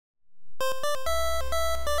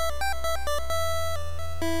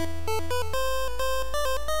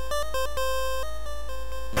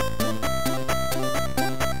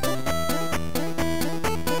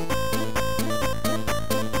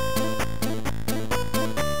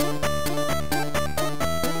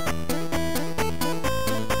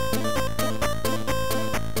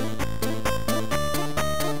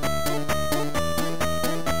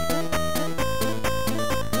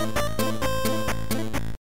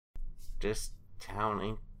this town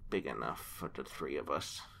ain't big enough for the three of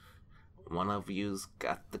us. One of you's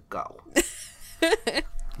got to go.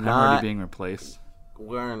 I'm already being replaced.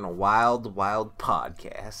 We're in a wild, wild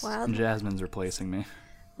podcast. Wild. Jasmine's replacing me.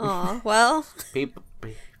 Aw, well.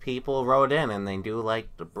 People wrote in and they do like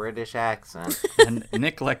the British accent. And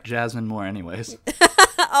Nick liked Jasmine more anyways.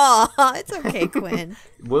 Aw, it's okay, Quinn.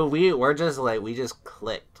 Well, we're just like, we just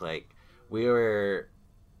clicked. Like, we were,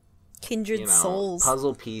 Kindred souls.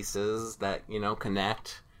 puzzle pieces that,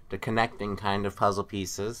 connect. The connecting kind of puzzle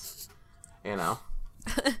pieces.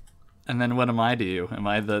 And then what am I to you? Am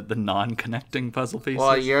I the non-connecting puzzle pieces?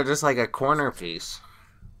 Well, you're just like a corner piece.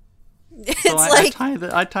 It's So like...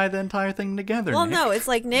 I tie the entire thing together, Well, Nick. no, it's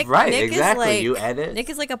like Nick. Right, Nick exactly. Is like, You edit. Nick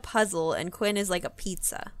is like a puzzle, and Quinn is like a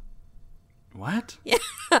pizza. What? Yeah.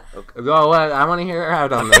 Okay. Well, what? I want to hear her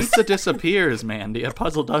out on this. Pizza disappears, Mandy. A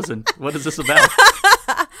puzzle doesn't. What is this about?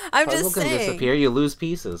 I'm Puzzle just can saying. disappear. You lose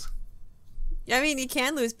pieces. I mean, you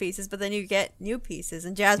can lose pieces, but then you get new pieces.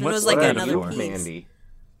 And Jasmine What's was like the another metaphor? piece. Mandy.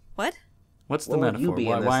 What? What's the What would you metaphor? be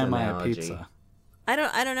in Why this am I a analogy? pizza? I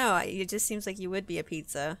don't know. It just seems like you would be a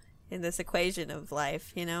pizza in this equation of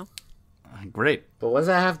life, Great. But what does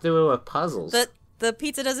that have to do with puzzles? The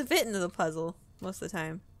pizza doesn't fit into the puzzle most of the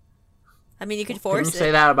time. I mean, you could Can force you it.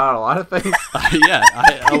 say that about a lot of things?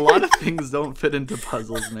 A lot of things don't fit into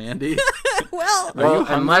puzzles, Mandy. Well, Are you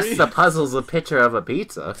unless hungry? the puzzle's a picture of a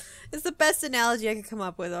pizza. it's the best analogy I could come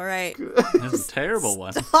up with. All right. That's a terrible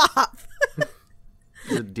one. Stop.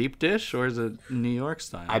 Is it deep dish or is it New York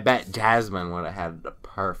style? I bet Jasmine would have had the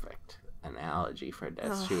perfect analogy for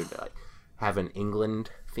this. She would have an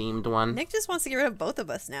England-themed one. Nick just wants to get rid of both of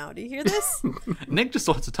us now. Do you hear this? Nick just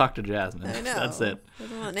wants to talk to Jasmine. I know. That's it.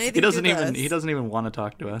 Doesn't want anything He to doesn't do with even. us. He doesn't even want to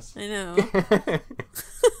talk to us. I know.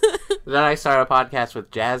 Then I start a podcast with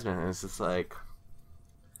Jasmine, and it's just like,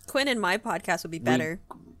 Quinn and my podcast would be better.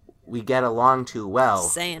 we get along too well.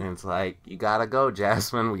 Just saying. And it's like, you gotta go,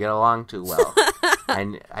 Jasmine. We get along too well.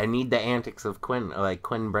 I need the antics of Quinn, like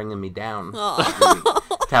Quinn bringing me down.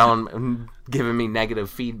 Giving me negative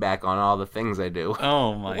feedback on all the things I do.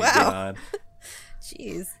 Oh my Wow. god.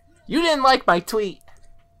 Jeez. You didn't like my tweet.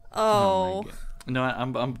 Oh. You know what?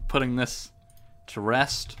 I'm putting this to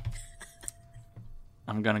rest.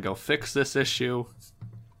 I'm gonna go fix this issue.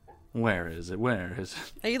 Where is it? Where is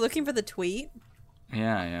it? Are you looking for the tweet?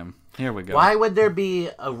 Yeah, I am. Here we go. Why would there be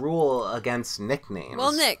a rule against nicknames?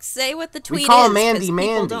 Well, Nick, say what the tweet call is. Mandy 'cause people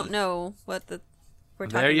Mandy. don't know what we're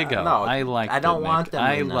talking There you about. go. No, I liked it. I don't want Nick. them to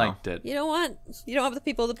I know. liked it. You don't want the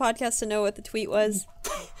people of the podcast to know what the tweet was.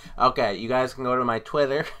 Okay, you guys can go to my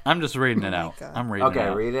Twitter. I'm just reading it out. God. I'm reading it Okay,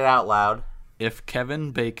 out. read it out loud. If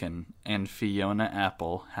Kevin Bacon and Fiona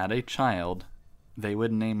Apple had a child, they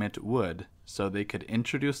would name it Wood, so they could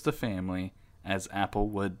introduce the family as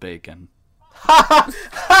Applewood Bacon.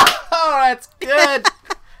 Oh, that's good.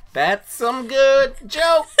 That's some good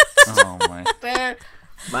joke. Oh my! There.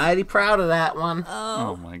 Mighty proud of that one.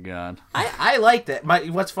 Oh my God! I liked it.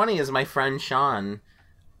 What's funny is my friend Sean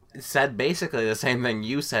said basically the same thing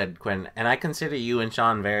you said, Quinn, and I consider you and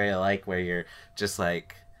Sean very alike, where you're just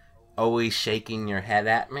like always shaking your head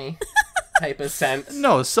at me type of sense.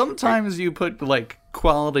 No, sometimes you put like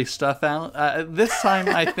quality stuff out. This time,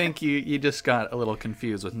 I think you just got a little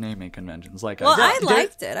confused with naming conventions. Like, Well, I I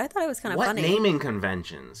liked it. I thought it was kind of What funny. naming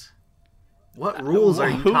conventions? What rules are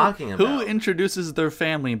you talking about? Who introduces their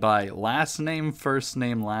family by last name, first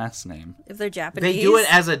name, last name? If they're Japanese. They do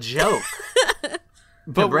it as a joke.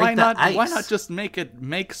 But break why the not? ice. Why not just make it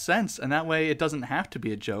make sense, and that way it doesn't have to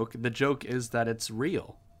be a joke. The joke is that it's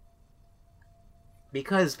real.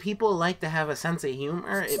 Because people like to have a sense of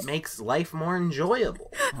humor. It makes life more enjoyable.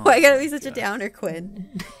 Why gotta be such a downer,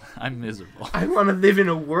 Quinn? I'm miserable. I want to live in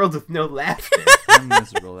a world with no laughter. I'm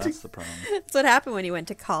miserable. That's the problem. That's what happened when he went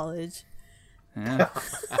to college. Yeah.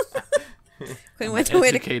 Quinn went away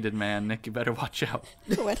to Educated man, Nick. You better watch out.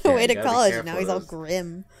 went away to you gotta be college, and careful now he's all with those.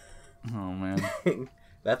 grim. Oh man.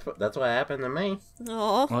 That's what happened to me.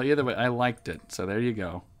 Oh, Well, either way, I liked it. So there you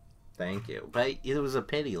go. Thank you. But it was a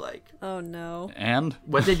pity. Like, oh no. And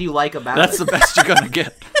what did you like about that's it? the best you're gonna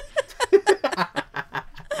get.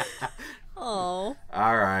 Oh.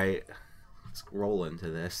 All right, let's roll into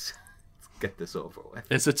this. Let's get this over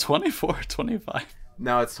with. Is it 24 or 25?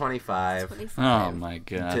 No, it's 25. 25. Oh my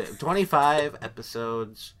god. 25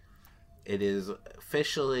 episodes. It is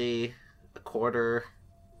officially a quarter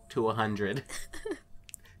to 100.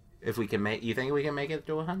 If we can make, you think we can make it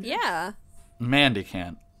to 100? Yeah. Mandy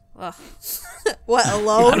can't. Ugh. What, I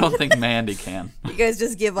alone? don't think Mandy can. You guys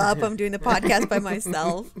just give up? I'm doing the podcast by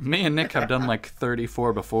myself. Me and Nick have done like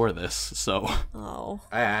 34 before this, so Oh.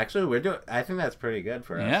 I think that's pretty good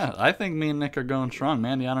for us. yeah, I think me and Nick are going strong.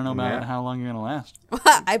 Mandy, I don't know about Yeah. how long you're gonna last.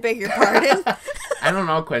 I beg your pardon? I don't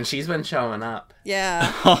know, Quinn. She's been showing up.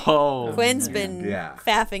 Yeah. Oh, Quinn's been Yeah.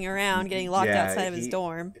 faffing around, getting locked Yeah, outside of his he-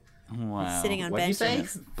 dorm. wow. Sitting on What'd you say?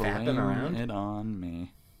 benches. Fapping Blame around? it on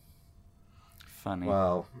me. Funny.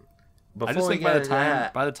 Well, before I just we think get into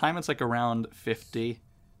that, by the time it's like around 50,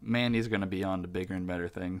 Mandy's gonna be on to bigger and better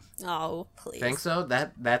things. Oh, please. think so.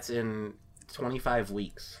 That's in 25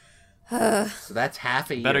 weeks. So that's half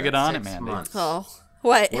a year. Better get That's on it, 6 Mandy. months. Oh.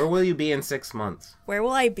 What? Where will you be in 6 months? Where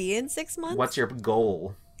will I be in 6 months? What's your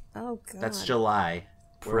goal? Oh, God. That's July.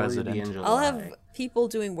 Where will you be President. in July? I'll have people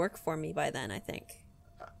doing work for me by then, I think.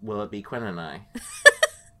 Will it be Quinn and I?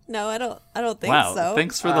 No, I don't think Wow, so.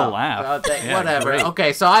 thanks for the laugh. Yeah, whatever. great.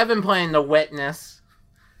 Okay, so I've been playing The Witness.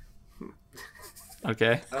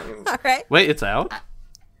 Okay. All right. Wait, it's out?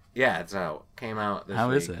 Yeah, it's out. Came out this How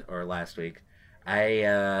week is it? or last week.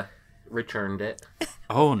 I returned it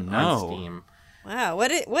Oh on no. Steam. Wow.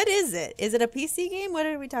 What is it? Is it a PC game? What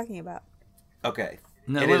are we talking about? Okay.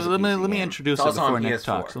 No, It let, is a let me PC let me game. introduce It's it also on before Nick PS4.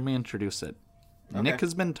 talks. Let me introduce it. Okay. Nick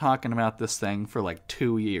has been talking about this thing for like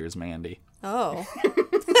 2 years, Mandy. Oh.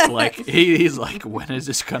 Like he's like, when is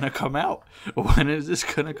this gonna come out? When is this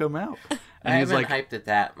gonna come out? And I he's haven't like, hyped it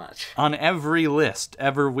that much. on every list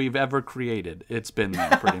we've ever created, it's been there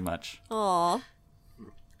pretty much. Aw.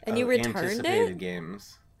 And you returned Anticipated it?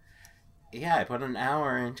 games. Yeah, I put an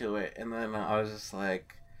hour into it, and then I was just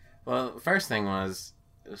like, well, the first thing was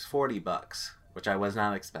it was $40, which I was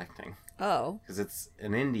not expecting. Oh. Because it's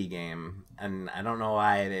an indie game, and I don't know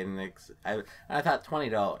why I didn't. I thought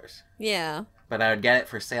 $20, Yeah. but I would get it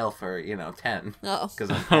for sale for 10. Oh.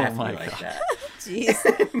 Because I'm Oh happy my like God. that. Jeez.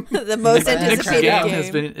 The most Nick's anticipated game game.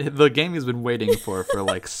 has been the game he's been waiting for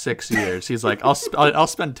like 6 years. He's like, I'll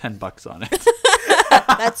spend $10 on it.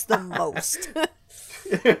 That's the most.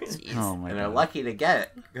 Oh my And they're god. lucky to get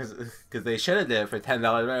it because they should have did it for $10,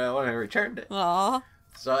 but I would have returned it. Aw.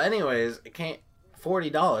 So, anyways, it can't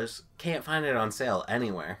 $40. Can't find it on sale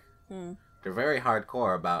anywhere. They're very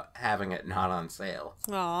hardcore about having it not on sale.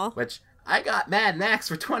 Aw. Which I got Mad Max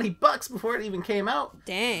for $20 before it even came out.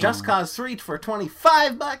 Dang. Just Cause 3 for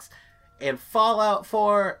 $25, and Fallout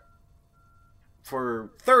 4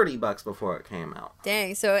 for $30 before it came out.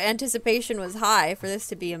 Dang. So anticipation was high for this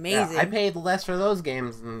to be amazing. Yeah, I paid less for those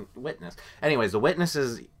games than Witness. Anyways, the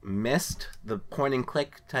Witnesses missed the point and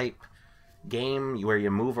click type game where you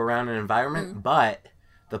move around an environment, but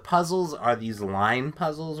the puzzles are these line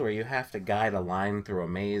puzzles where you have to guide a line through a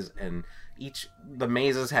maze, and the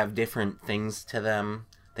mazes have different things to them.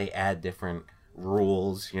 They add different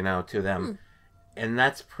rules, to them. And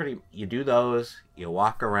that's you do those, you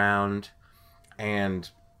walk around, and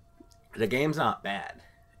the game's not bad.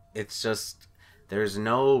 It's just there's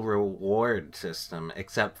no reward system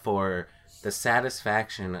except for the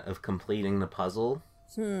satisfaction of completing the puzzle.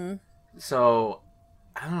 So,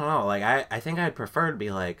 I don't know, like, I think I'd prefer to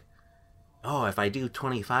be like, oh, if I do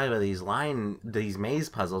 25 of these maze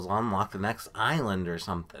puzzles, I'll unlock the next island or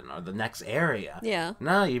something, or the next area. Yeah.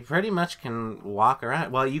 No, you pretty much can walk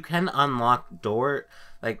around. Well, you can unlock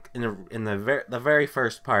like, in the very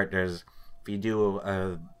first part, if you do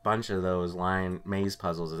a bunch of those maze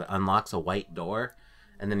puzzles, it unlocks a white door,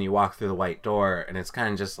 and then you walk through the white door, and it's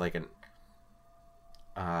kind of just like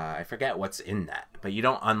I forget what's in that, but you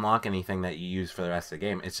don't unlock anything that you use for the rest of the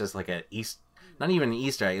game. It's just like not even an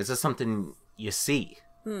Easter egg. It's just something you see.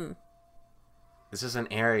 It's just an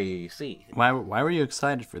area you see. Why were you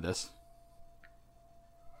excited for this?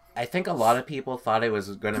 I think a lot of people thought it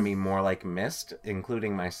was going to be more like Myst,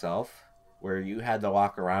 including myself, where you had to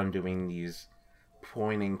walk around doing these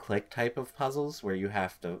point and click type of puzzles where you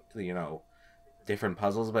have to, different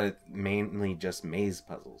puzzles, but it's mainly just maze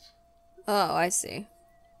puzzles. Oh, I see.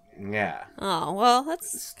 Yeah. Oh, well,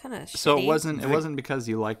 that's kind of shitty. So it wasn't because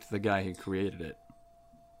you liked the guy who created it.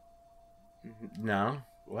 No?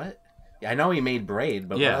 What? Yeah, I know he made Braid,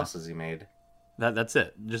 but Yeah. what else has he made? That's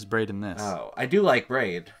it. Just Braid in this. Oh, I do like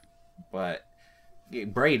Braid, but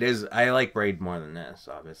I like Braid more than this,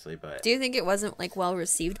 obviously, but Do you think it wasn't, like, well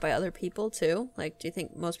received by other people, too? Like, do you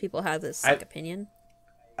think most people have this, like, opinion?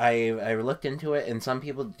 I looked into it, and some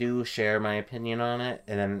people do share my opinion on it,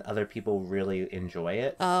 and then other people really enjoy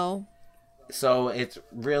it. Oh. So it's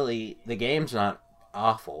really, the game's not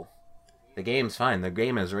awful. The game's fine. The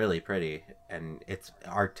game is really pretty, and it's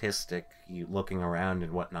artistic. You looking around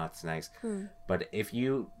and whatnot's nice. But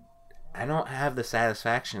I don't have the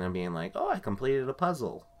satisfaction of being like, oh, I completed a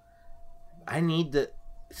puzzle. I need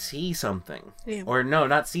see something. Yeah. Or no,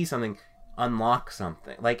 not see something, unlock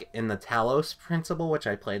something. Like in the Talos Principle, which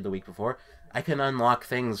I played the week before, I can unlock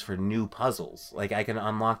things for new puzzles. Like I can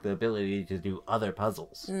unlock the ability to do other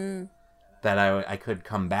puzzles that I could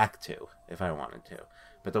come back to if I wanted to.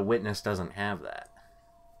 But The Witness doesn't have that.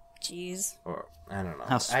 Jeez. Or I don't know.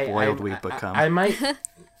 How spoiled we've become. I might.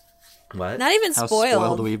 What? Not even How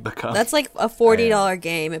spoiled. we've become. That's like a $40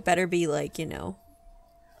 game. It better be like, you know.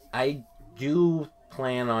 I do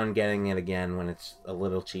plan on getting it again when it's a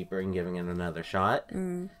little cheaper and giving it another shot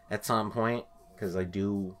at some point, because I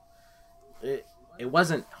do. It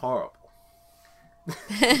wasn't horrible,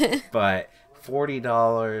 but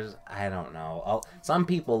 $40, I don't know. Some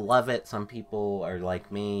people love it. Some people are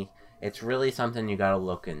like me. It's really something you gotta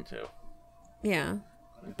look into. Yeah.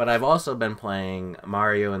 But I've also been playing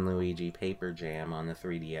Mario and Luigi Paper Jam on the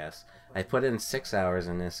 3DS. I put in 6 hours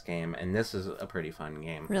in this game, and this is a pretty fun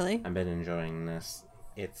game. Really? I've been enjoying this.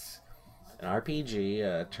 It's an RPG,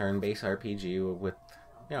 a turn-based RPG with,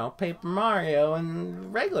 you know, Paper Mario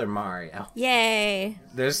and regular Mario. Yay.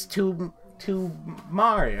 There's two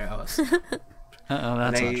Marios. Uh-oh,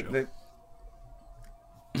 that's not true.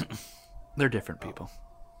 They- They're different people.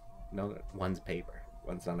 no, one's paper.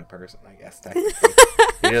 One's not a person, I guess. Technically.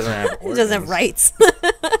 He doesn't have It doesn't have organs. rights.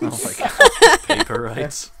 Oh my god. Paper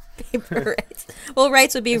rights. Paper rights. Well,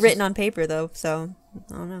 rights would be written on paper, though, so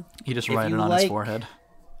I don't know. He just If write it you on his like- forehead.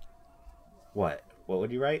 What? What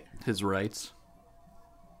would you write? His rights.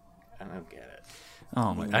 I don't get it.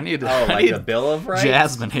 Oh my! I need. Oh, I like need a Bill of Rights?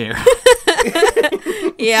 Jasmine here.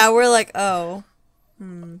 Yeah, we're like, oh.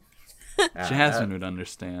 Jasmine would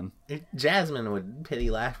understand. Jasmine would pity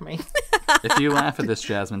laugh me. If you laugh at this,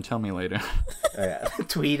 Jasmine, tell me later.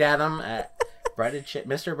 Tweet at him at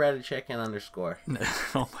Mr. Breaded Chicken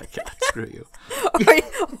 _ Oh my god! Screw you.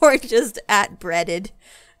 or just at breaded.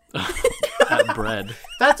 At bread.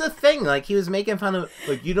 That's a thing. Like, he was making fun of,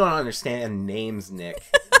 like, you don't understand names, Nick.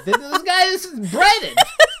 This guy is breaded.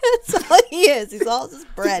 That's all he is. He's all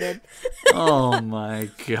just breaded. Oh my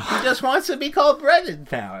He god. just wants to be called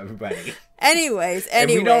breaded now, everybody. Anyways. And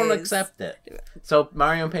we don't accept it. So,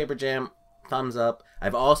 Mario and Paper Jam, thumbs up.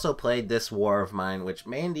 I've also played This War of Mine, which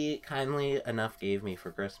Mandy kindly enough gave me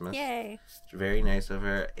for Christmas. Yay. It's very nice of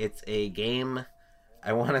her. It's a game,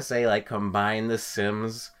 I want to say, like, combine The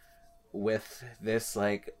Sims with this,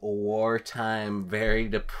 like, wartime, very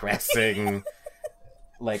depressing,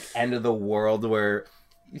 like, end of the world where,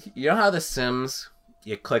 you know how The Sims,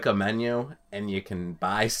 you click a menu and you can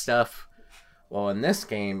buy stuff? Well, in this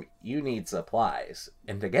game, you need supplies.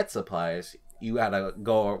 And to get supplies, you gotta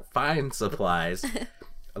go find supplies,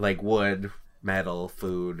 like wood, metal,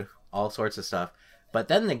 food, all sorts of stuff. But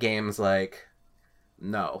then the game's like,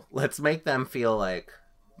 no, let's make them feel like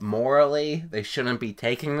morally they shouldn't be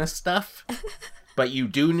taking this stuff, but you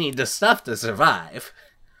do need the stuff to survive.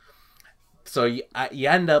 So you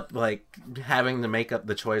end up like having to make up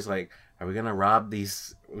the choice, like, are we gonna rob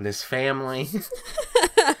this family?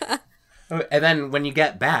 And then when you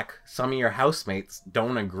get back, some of your housemates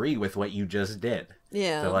don't agree with what you just did.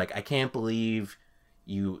 Yeah. They're like, I can't believe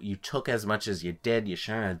you took as much as you did. You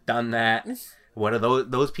shouldn't have done that. What are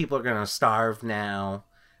those people are gonna starve now?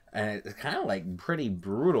 And it's kind of like pretty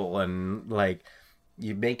brutal, and like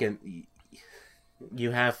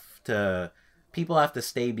people have to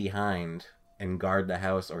stay behind and guard the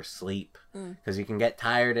house or sleep, because you can get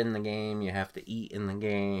tired in the game. You have to eat in the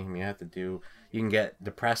game. You can get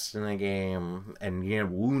depressed in the game, and you get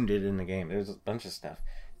wounded in the game. There's a bunch of stuff.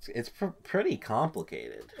 It's pretty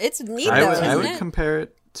complicated. It's neat, I though, would isn't it? compare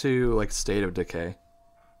it to like State of Decay.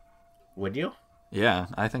 Would you? Yeah,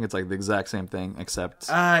 I think it's like the exact same thing, except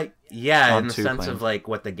Yeah, on in the two sense planes. of like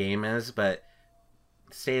what the game is, but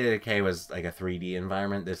State of Decay was like a 3D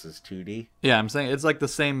environment. This is 2D. yeah, I'm saying it's like the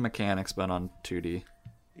same mechanics but on 2D.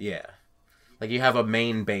 Yeah, like you have a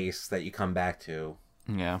main base that you come back to.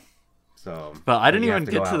 Yeah, So, but I didn't you even have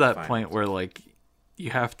to get go to out that and find point it. where like you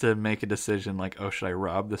have to make a decision, like, oh, should I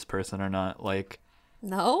rob this person or not? Like,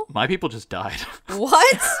 No? my people just died.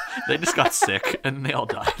 What? They just got sick and they all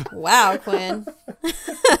died. Wow, Quinn.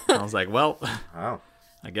 I was like, well, Oh,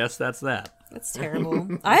 I guess that's that. That's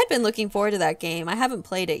terrible. I had been looking forward to that game. I haven't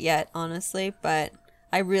played it yet, honestly, but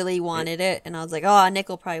I really wanted it, and I was like, oh, Nick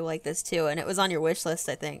will probably like this too, and it was on your wish list,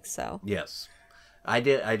 I think, so. yes, I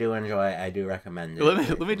do enjoy it. I do recommend it.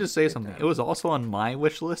 Let me just say something. It was also on my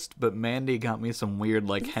wish list, but Mandy got me some weird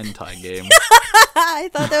like hentai game. I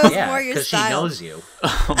thought that was Yeah, more your because she style. knows you.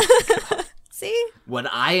 See? Would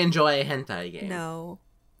I enjoy a hentai game? No.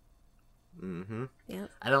 Mm-hmm. Yep.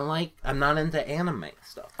 I'm not into anime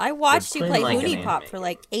stuff. I watched you Quinn play like an Mooney Pop anime for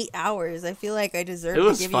like 8 hours. I feel like I deserve It to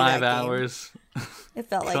was give 5 you that hours. It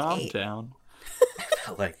felt like Calm 8. down.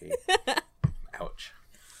 Felt like ouch.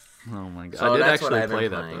 Oh my god. So I did that's what actually I've been play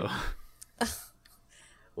that playing. though.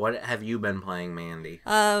 What have you been playing, Mandy?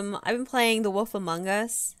 I've been playing The Wolf Among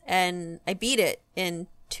Us, and I beat it in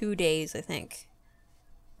 2 days, I think,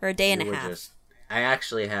 or a day and You a were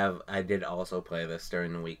half. I did also play this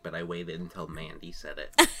during the week, but I waited until Mandy said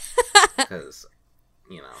it because,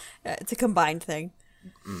 It's a combined thing.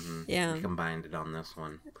 Yeah, we combined it on this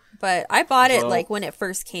one. but I bought it Well- like when it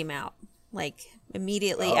first came out, like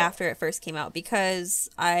immediately Oh. after it first came out, because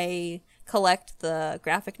I collect the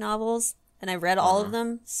graphic novels and I read all of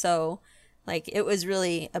them. So, like, it was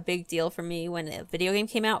really a big deal for me when a video game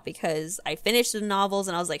came out because I finished the novels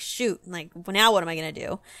and I was like, shoot, like, well, now what am I going to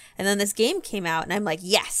do? And then this game came out and I'm like,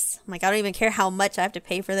 yes. I'm like, I don't even care how much I have to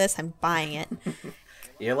pay for this. I'm buying it.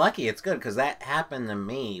 You're lucky it's good, because that happened to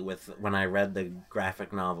me when I read the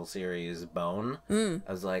graphic novel series Bone. I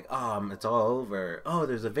was like, it's all over. Oh,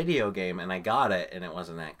 there's a video game, and I got it, and it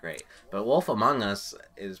wasn't that great. But Wolf Among Us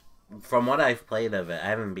is, from what I've played of it, I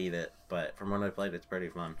haven't beat it, but from what I played, it's pretty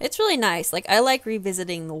fun. It's really nice. Like, I like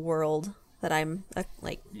revisiting the world that I'm,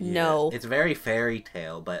 know. It's very fairy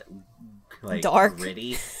tale, but, like, Dark.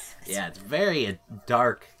 gritty. Yeah, it's very a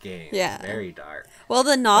dark game. Yeah. Very dark. Well,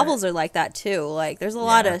 the novels are like that too. Like, there's a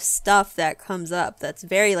lot Yeah. of stuff that comes up that's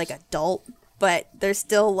very like adult, but there's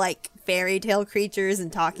still like fairy tale creatures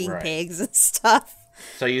and talking Right. pigs and stuff.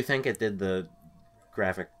 So you think it did the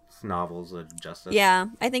graphic novels a justice? Yeah,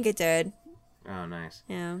 I think it did. Oh, nice.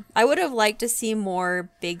 Yeah, I would have liked to see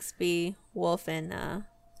more Bigsby, Wolf, and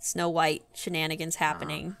Snow White shenanigans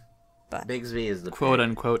happening. But Bigsby is the Quote pig.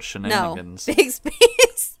 unquote no, shenanigans. Bigsby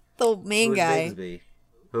is the main Who's guy. Bigsby?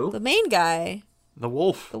 Who? The main guy, The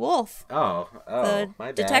wolf. the wolf, Oh, the my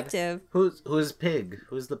bad. detective. Who's Pig?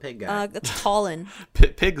 Who's the pig guy? That's Colin.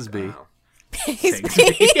 Pigsby. Oh.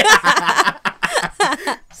 Bigsby.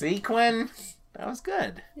 See, Quinn? That was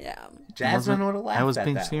good. Yeah. Jasmine would have laughed I was at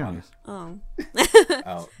being that serious. Oh. one.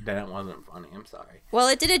 Oh, then it wasn't funny. I'm sorry. Well,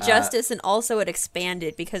 it did it justice, and also it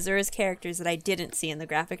expanded because there is characters that I didn't see in the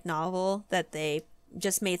graphic novel that they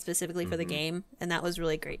just made specifically for the game, and that was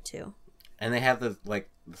really great too. And they have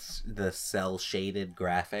the cell shaded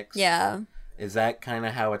graphics. Yeah. Is that kind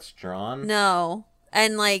of how it's drawn? No.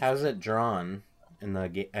 And like, How's it drawn in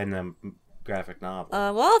the graphic novel?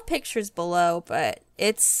 well, I'll have pictures below, but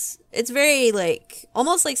it's very like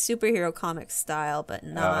almost like superhero comic style, but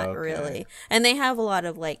not okay. really. And they have a lot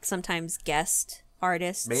of like sometimes guest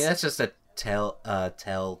artists. Maybe that's just a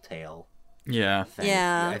telltale Yeah. thing.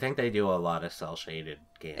 Yeah. I think they do a lot of cell shaded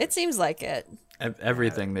games. It seems like it.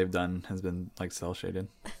 Everything they've done has been like cell shaded.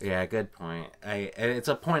 Yeah, good point. It's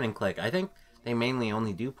a point and click. I think they mainly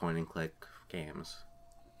only do point and click games,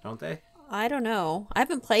 don't they? I don't know. I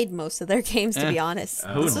haven't played most of their games to be honest.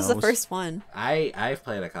 who This was the knows? first one. I've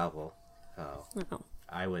played a couple, so Oh.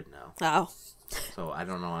 I would know. Oh. So I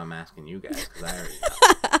don't know why I'm asking you guys, because I already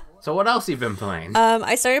know. So what else you been playing?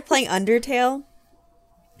 I started playing Undertale,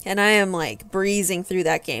 and I am like breezing through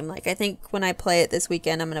that game. Like, I think when I play it this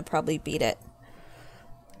weekend, I'm gonna probably beat it.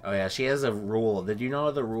 Oh yeah, she has a rule. Did you know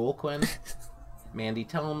the rule, Quinn? Mandy,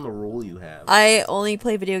 tell them the rule you have. I only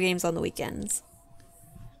play video games on the weekends.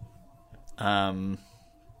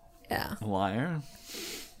 Yeah. Liar.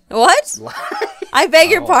 What? I beg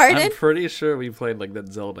your I'm pardon? pretty sure we played like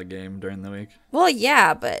that Zelda game during the week. Well,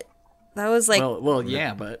 yeah, but that was like, Well,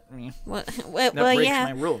 yeah, but well, that well breaks yeah.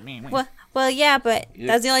 my rule. Well, yeah, but You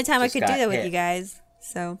that was the only time I just could do got that with hit. you guys.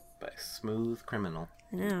 So, But smooth criminal.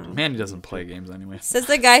 I know. Mandy doesn't play games anyway. Says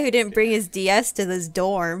the guy who didn't bring his DS to this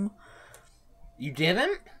dorm. You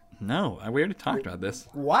didn't? No, we already talked about this.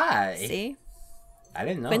 Why? See? I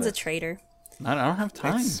didn't know. Quinn's a this. traitor. I don't have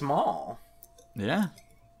time. It's small. Yeah,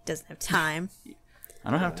 Doesn't have time.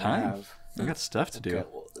 I don't have time. Have. I got stuff to do. Okay,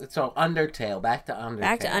 well, so Undertale. Back to Undertale.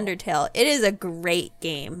 Back to Undertale. It is a great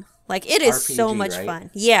game. Like, it is so RPG, much right?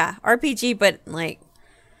 fun. Yeah, RPG, but like,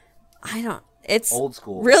 it's Old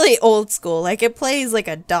school. really old school. Like, it plays like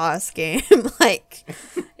a DOS game. Like,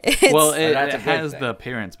 it's, Well, it that's a good has thing. the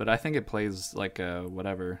appearance, but I think it plays like a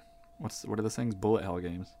whatever. What are the things? Bullet hell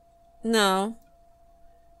games. no.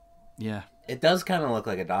 Yeah, It does kind of look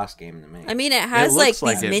like a DOS game to me. I mean, it has it like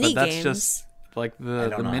looks these it, mini but that's games. just like I the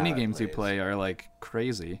don't know how mini it games you plays. play are like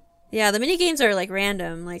crazy. Yeah, the mini games are like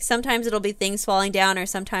random. Like, sometimes it'll be things falling down, or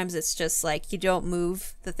sometimes it's just like you don't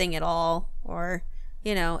move the thing at all, or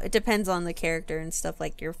you know, it depends on the character and stuff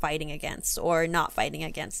like you're fighting against or not fighting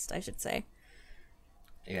against, I should say.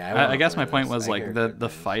 yeah, I guess my wanna play point this. was I like hear the good the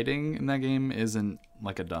things. fighting in that game isn't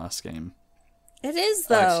like a DOS game. It is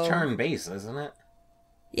Oh, though. it's turn based, isn't it?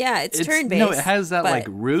 Yeah, it's turn based. No, it has that but- like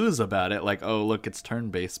ruse about it. Like, oh look, it's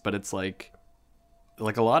turn based, but it's like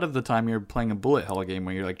like a lot of the time you're playing a bullet hell game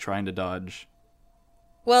where you're like trying to dodge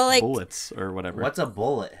Well, like bullets or whatever. What's a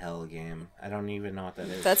bullet hell game? I don't even know what that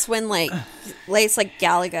is. that's when like it's like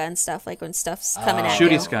Galaga and stuff. Like when stuff's coming at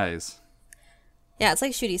Shooty you. Skies? Yeah, it's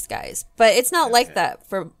like Shooty Skies, but it's not like that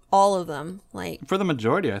for all of them. Like For the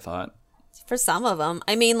majority, I thought. for some of them,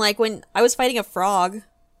 I mean, like when I was fighting a frog,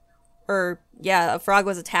 or yeah, a frog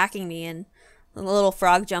was attacking me, and the little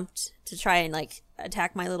frog jumped to try and like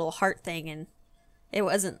attack my little heart thing, and it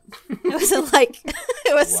wasn't like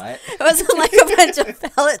What? it wasn't like a bunch of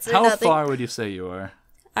pellets or How nothing. far would you say you are?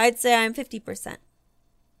 I'd say I'm 50%.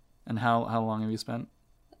 And how long have you spent?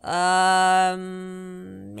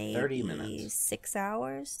 Maybe 30 minutes. 6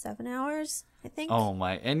 hours, 7 hours, I think. Oh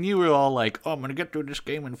my! And you were all like, "Oh, I'm gonna get through this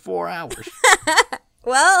game in 4 hours."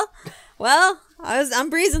 Well, I'm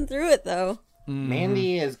breezing through it though.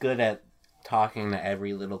 Mandy is good at talking to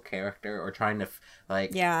every little character or trying to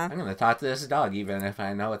Yeah. I'm gonna talk to this dog even if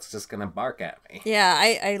I know it's just gonna bark at me. Yeah,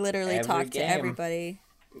 I literally Every talk to game. everybody.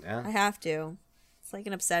 Yeah. I have to. It's like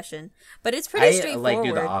an obsession. But it's pretty I, like, do the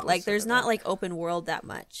straightforward. opposite Like there's of not that. like open world that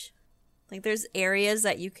much. Like there's areas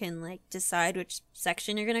that you can like decide which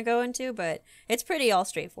section you're gonna go into, but it's pretty all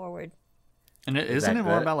straightforward. And Is isn't that it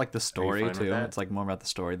more good? about like the story fine with too? that? It's like more about the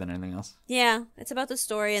story than anything else. Yeah, it's about the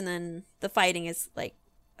story, and then the fighting is like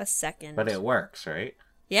a second. But it works, right?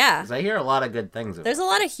 yeah. 'Cause I hear a lot of good things about There's a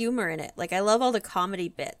lot of humor in it. Like I love all the comedy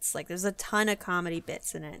bits. Like there's a ton of comedy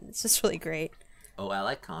bits in it. It's just really great. Oh, I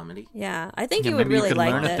like comedy. Yeah, I think Yeah, you would maybe really you could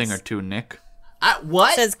like learn this. a thing or two, Nick.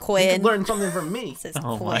 What? Says You Quinn. could learn something from me. Says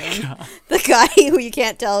Oh my Quinn. god! The guy who you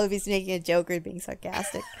can't tell if he's making a joke or being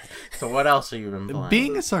sarcastic. So what else have you been playing?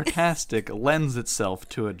 Being sarcastic lends itself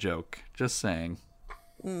to a joke. Just saying.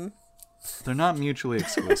 They're not mutually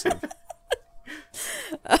exclusive.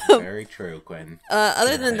 Very true, Quinn.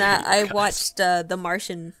 Other than that, I watched The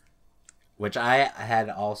Martian. Which I had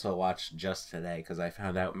also watched just today because I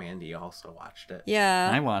found out Mandy also watched it. Yeah.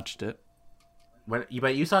 I watched it. But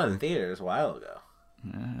you saw it in theaters a while ago.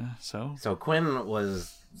 So So Quinn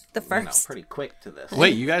was The first. pretty quick to this.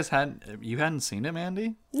 wait, you hadn't seen it,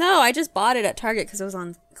 Mandy? No, I just bought it at Target because it was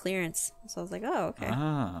on clearance. So I was like, oh, okay.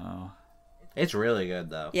 Oh, It's really good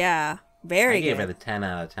though. Yeah. Very I gave good. it a 10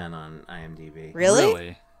 out of 10 on IMDb.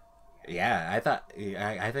 Really? Yeah,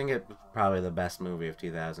 I think it's probably the best movie of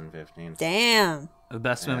 2015. Damn. The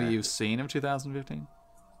best movie you've seen of 2015?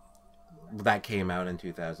 That came out in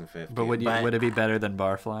 2015. But would it be better than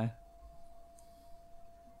Barfly?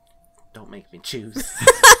 Don't make me choose.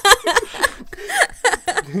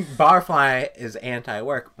 Barfly is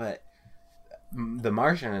anti-work, but The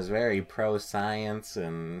Martian is very pro-science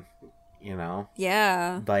and,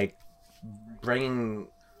 Yeah. like bringing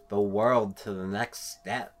the world to the next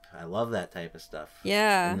step. I love that type of stuff.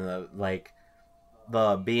 Yeah. And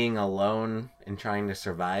the being alone and trying to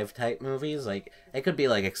survive type movies, like it could be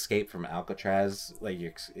like Escape from Alcatraz,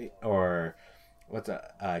 or what's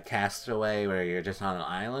a Castaway where you're just on an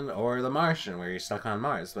island, or The Martian where you're stuck on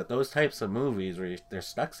Mars. But those types of movies where they're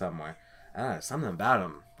stuck somewhere, something about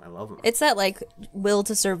them, I love them. It's that like will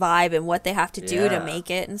to survive and what they have to do to Yeah.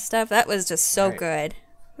 make it and stuff. That was just so Right. good.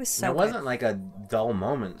 It was so And it good. wasn't like a dull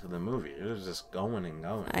moment to the movie. It was just going and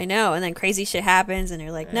going. I know, and then crazy shit happens, and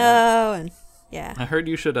you're like, Yeah. no, and yeah, I heard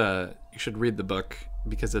you should read the book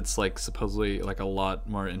because it's like supposedly like a lot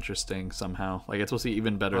more interesting somehow. Like it's supposed to be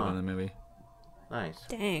even better than the movie. Nice.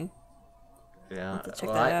 dang. Yeah. have to check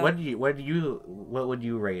Well, that out. what would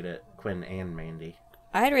you rate it, Quinn and Mandy?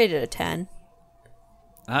 I'd rate it a 10.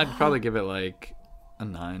 I'd probably give it like a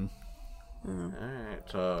 9. Alright,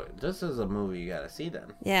 so this is a movie you gotta see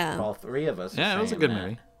then. Yeah, All three of us. are Yeah, it was a saying good that.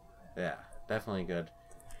 movie. Yeah, definitely good.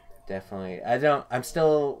 Definitely. I'm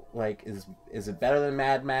still like, is it better than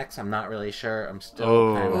Mad Max? I'm not really sure. I'm still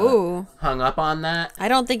Oh. kind of ooh, hung up on that. I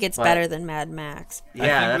don't think it's But- better than Mad Max. Yeah, I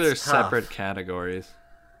think that's they're tough. separate categories.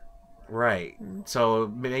 Right. So,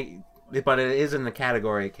 but it is in the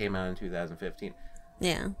category it came out in 2015.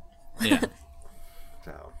 Yeah. Yeah.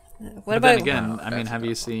 So. What But about? then again, Oh, I mean, that's have a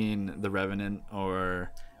you tough seen The Revenant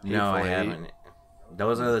or No, I Hateful Eight? haven't.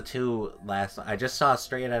 Those are the two last. I just saw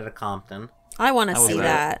Straight Outta Compton. I want to How was see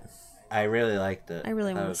that? that. I really liked it. I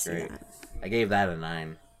really That want to was see great. that. I gave that a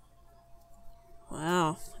 9.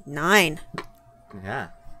 Wow, 9. Yeah.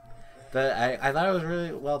 I thought it was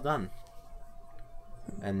really well done.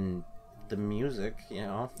 And the music,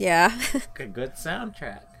 Yeah. a good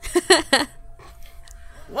soundtrack.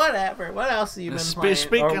 Whatever. What else have you been Spe- playing?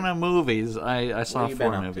 Speaking of movies, I saw you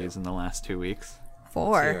been 4 up movies to? in the last 2 weeks.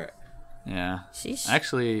 4. Yeah. Sheesh.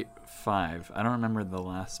 Actually, 5. I don't remember the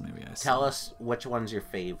last movie I saw. Tell us which one's your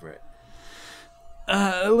favorite.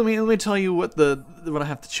 Let me tell you what I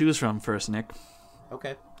have to choose from first, Nick.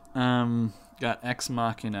 Okay. Got Ex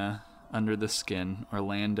Machina, Under the Skin,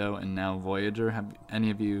 Orlando, and now Voyager. Have any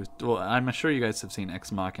of you? Well, I'm sure you guys have seen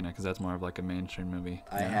Ex Machina because that's more of like a mainstream movie.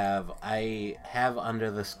 I have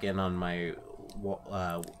Under the Skin on my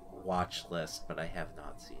watch list, but I have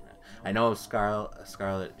not seen it. I know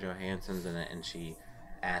Scarlett Johansson's in it, and she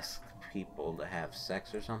asks people to have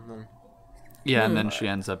sex or something. Yeah, and then she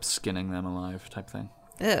ends up skinning them alive, type thing.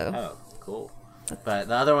 Ew. Oh, cool. But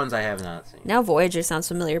the other ones I have not seen. Now Voyager sounds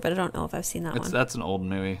familiar, but I don't know if I've seen that one. That's an old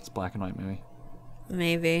movie. It's a black and white movie.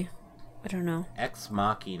 Maybe. I don't know. Ex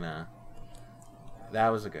Machina. That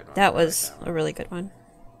was a good one. That was a really good one.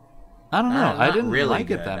 I don't know. I Not didn't really like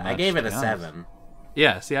good. it that much. I gave it to a be honest. 7.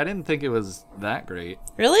 Yeah, see, I didn't think it was that great.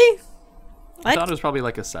 Really? I thought it was probably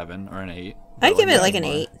like a 7 or an 8. I'd give it like an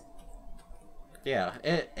more. 8. Yeah,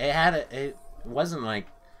 it wasn't like,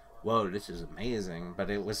 whoa, this is amazing, but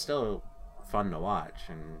it was still fun to watch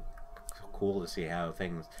and cool to see how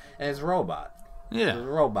things. And it's a robot. Yeah. There's a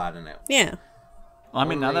robot in it. Yeah. I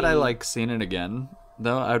mean, now that I Only- like seen it again,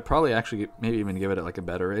 though, I'd probably actually maybe even give it like a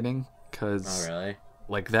better rating because Oh, really?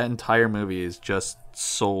 like that entire movie is just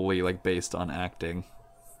solely like based on acting,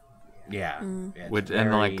 Yeah. Yeah, it's which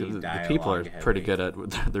and like very the people are dialogue pretty heavy.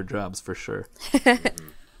 good at their jobs for sure.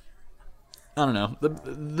 I don't know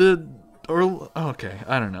okay,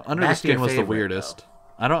 I don't know. Under the Back to your Skin was the favorite, weirdest.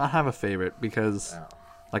 I don't have a favorite because Oh.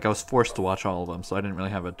 like I was forced to watch all of them, so I didn't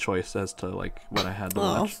really have a choice as to like what I had to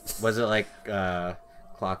Oh. watch. Was it like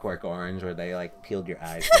Clockwork Orange where they like peeled your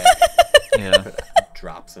eyes back? Yeah.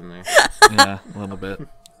 Drops in there. Yeah, a little bit.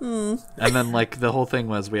 And then, like, the whole thing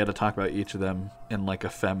was we had to talk about each of them in, like, a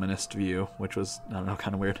feminist view, which was, I don't know,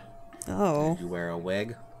 kind of weird. Oh. You wear a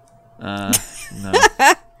wig? No.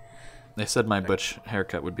 They said my butch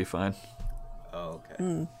haircut would be fine. Oh,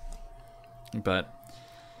 okay. But,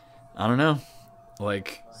 I don't know.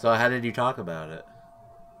 Like, So how did you talk about it?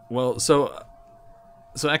 well, so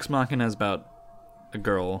Ex Machina is about a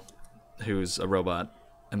girl who's a robot,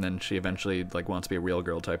 and then she eventually, like, wants to be a real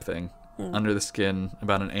girl type thing. Under the Skin,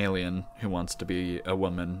 about an alien who wants to be a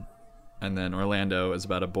woman. And then Orlando is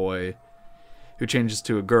about a boy who changes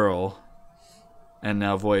to a girl. And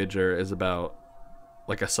now Voyager is about,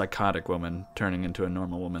 like, a psychotic woman turning into a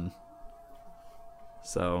normal woman.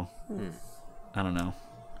 So, I don't know.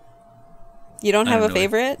 You don't I have a don't really-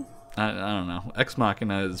 favorite? I don't know. Ex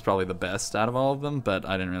Machina is probably the best out of all of them, but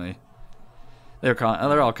I didn't really... They're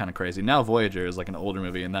all kind of crazy. Now Voyager is like an older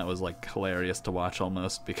movie, and that was like hilarious to watch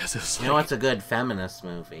almost because it's like... You know what's a good feminist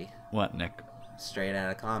movie? What, Nick? Straight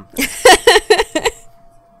Outta Compton.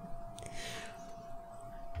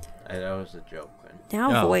 That was a joke, Quinn. Now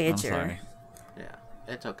Oh, I'm Voyager. sorry. Yeah,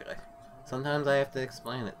 it's okay. Sometimes I have to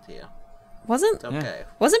explain it to you. Wasn't It's okay.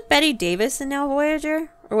 wasn't Betty Davis in Now Voyager?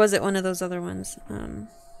 Or was it one of those other ones?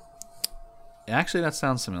 Actually, that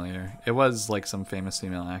sounds familiar. It was like some famous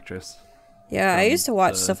female actress. Yeah, I From used to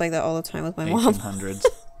watch the stuff like that all the time with my mom. 1800s.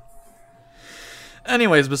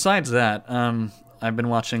 Anyways, besides that, I've been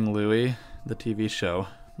watching Louie, the TV show.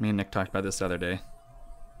 Me and Nick talked about this the other day.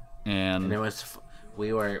 And it was,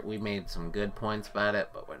 we made some good points about it,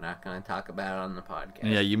 but we're not going to talk about it on the podcast.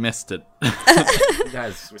 Yeah, you missed it. You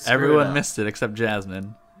guys screwed Everyone up. missed it except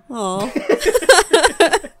Jasmine. Oh.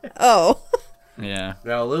 Oh. Yeah.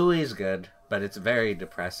 No, Louie's good, but it's very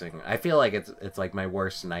depressing. I feel like it's like my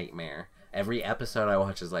worst nightmare. Every episode I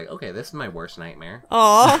watch is like, okay, this is my worst nightmare.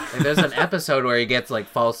 Aw. Like, there's an episode where he gets like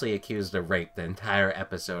falsely accused of rape the entire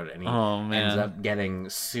episode, and he Oh, man. ends up getting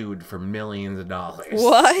sued for millions of dollars.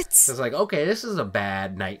 What? So it's like, okay, this is a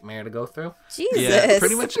bad nightmare to go through. Jesus. Yeah,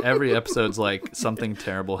 pretty much every episode's like something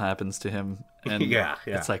terrible happens to him, and Yeah.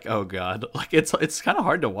 it's like, oh god, like it's kind of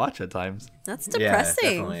hard to watch at times. That's Yeah, it depressing.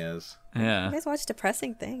 definitely is. You Yeah, guys watch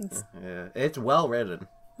depressing things. Yeah, it's well written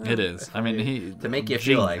it is. I mean, he to make you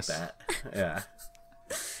feel like genius. that. Yeah.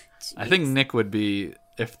 I think Nick would be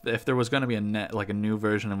if there was going to be a new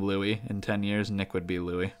version of Louie in 10 years, Nick would be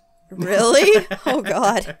Louie. Really? Oh,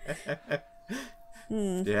 God.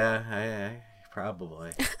 Yeah, I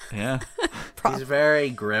probably. Yeah, He's very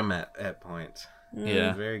grim at points. He's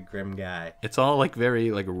yeah. a very grim guy. It's all like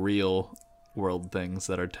very like real world things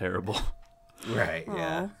that are terrible. Right,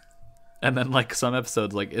 yeah. And then like some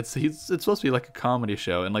episodes, like it's supposed to be like a comedy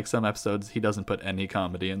show, and like some episodes he doesn't put any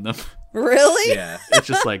comedy in them. Really? Yeah. It's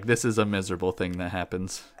just like this is a miserable thing that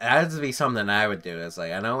happens. That would be something I would do. It's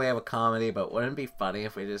like, I know we have a comedy, but wouldn't it be funny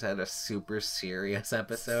if we just had a super serious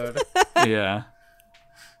episode? Yeah,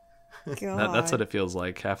 God. that's what it feels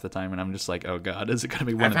like half the time, and I'm just like, oh god, is it gonna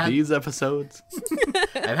be one I've of had- these episodes?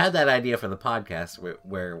 I've had that idea for the podcast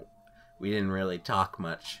where we didn't really talk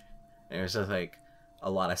much. It was just like, a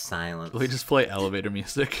lot of silence. We just play elevator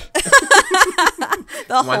music.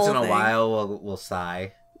 The Once whole in a thing. while, we'll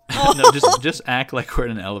sigh. No, just act like we're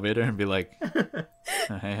in an elevator and be like,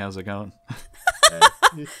 "Oh, hey, how's it going?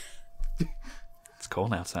 It's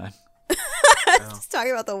cold outside." Just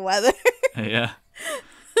talking about the weather. Yeah.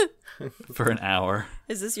 For an hour.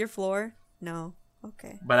 Is this your floor? No.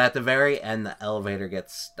 Okay. But at the very end, the elevator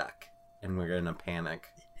gets stuck, and we're in a panic.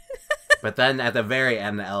 But then at the very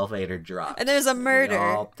end, the elevator drops. And there's a murder. We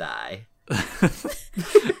all die.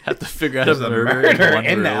 Have to figure out There's a a murder, murder one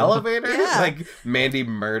in the room. elevator? Yeah. Like, Mandy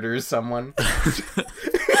murders someone.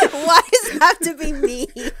 Why does it have to be me?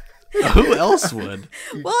 Who else would?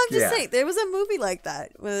 Well, I'm just Yeah. saying, there was a movie like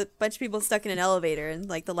that with a bunch of people stuck in an elevator and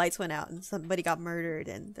like the lights went out and somebody got murdered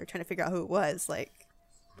and they're trying to figure out who it was. Like,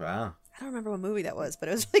 Wow. I don't remember what movie that was, but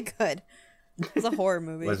it was really good. It was a horror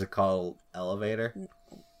movie. Was it called Elevator?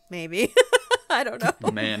 Maybe. I don't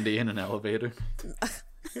know. Mandy in an elevator.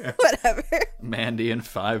 Whatever. Mandy and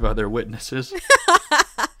 5 other witnesses.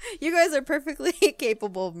 You guys are perfectly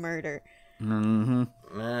capable of murder. Mm-hmm.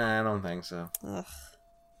 Nah, I don't think so. Ugh.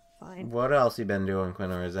 Fine. What else you been doing,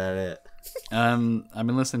 Quinn, or is that it? I've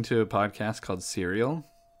been listening to a podcast called Serial.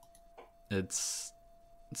 It's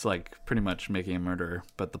like pretty much Making a Murderer,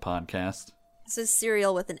 but the podcast. This is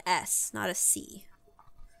cereal with an S, not a C.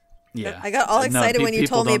 Yeah, I got all excited when you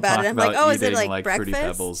people told me don't about talk it. I'm like, oh, is it eating, like Fruity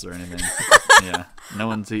breakfast? Pebbles or anything? Yeah, no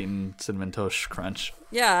one's eating Cinnamon Toast Crunch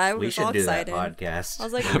Yeah, I We was should all do excited. that podcast. I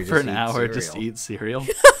was like- where we for just an eat hour. cereal. Just eat cereal.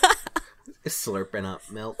 Slurping up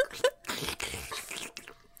milk.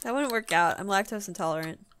 That wouldn't work out. I'm lactose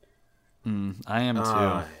intolerant. I am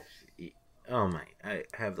too. Oh my! I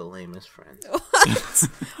have the lamest friends.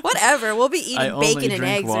 Whatever. We'll be I eating only bacon and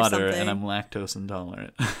drink eggs or water, something. and I'm lactose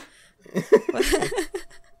intolerant.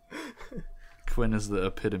 Quinn is the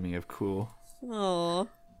epitome of cool. Oh. All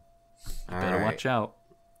Better right. watch out.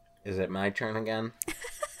 Is it my turn again?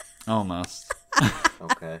 Almost.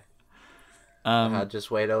 Okay. I'll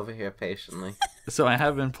just wait over here patiently. So I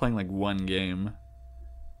have been playing like one game,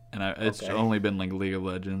 and it's Okay. only been like League of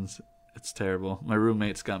Legends. It's terrible. My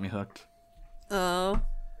roommates got me hooked. Oh.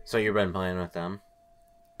 So you've been playing with them?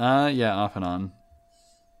 Yeah, off and on.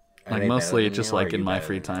 Are Like they mostly better than just you, or like are in you my better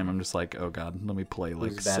free than time. them? I'm just like, oh god, let me play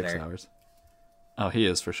like Who's 6 better? hours. Oh, he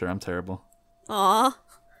is for sure. I'm terrible. Aw.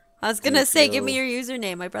 I was Do gonna you say, give feel- me your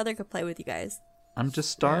username. My brother could play with you guys. I'm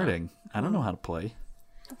just starting. I don't know how to play.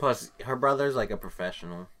 Plus, her brother's like a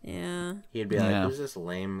professional. Yeah. He'd be like, Yeah. "Who's this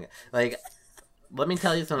lame?" Like, let me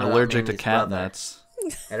tell you something. about Allergic to Mandy's cat brother. nuts.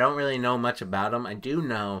 I don't really know much about him. I do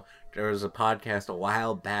know there was a podcast a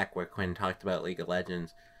while back where Quinn talked about League of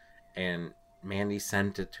Legends, and Mandy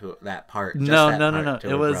sent it to that part. Just No. that part to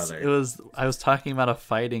It her was brother. it was. I was talking about a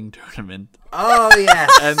fighting tournament, Oh yeah,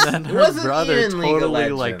 and then It her wasn't brother even League of totally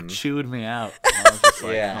like Legends. chewed me out. And I was just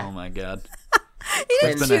like, Yeah. oh my god. He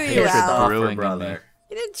didn't been chew a you hatred out. off brewing her in brother.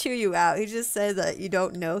 He didn't chew you out. He just said that you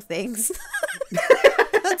don't know things.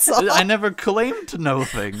 That's all. I never claimed to know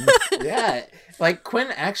things. Yeah, like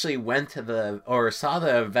Quinn actually went to saw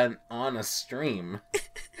the event on a stream,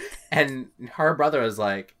 and her brother was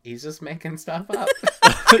like, "He's just making stuff up."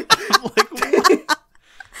 Like, what?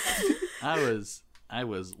 I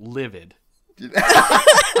was livid.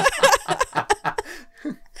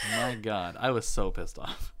 My god, I was so pissed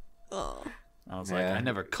off. Oh. I was like, Yeah. I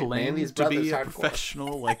never Mandy's claimed to be brother's a hardcore.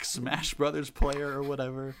 professional like Smash Brothers player or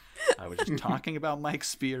whatever. I was just talking about my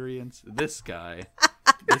experience. This guy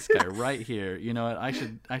right here. You know what? I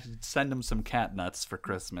should send him some cat nuts for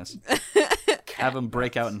Christmas. Have him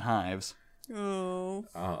break out in hives. Oh.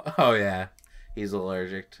 Oh yeah, he's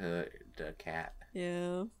allergic to cat.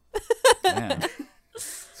 Yeah. Yeah,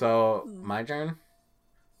 So my turn.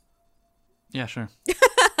 yeah, sure.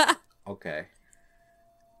 Okay.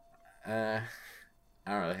 I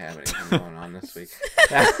don't really have anything going on this week.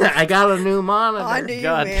 I got a new monitor. On to you,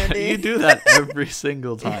 God, Mandy. you do that every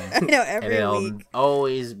single time. I know, and every it'll week.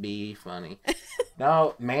 always be funny.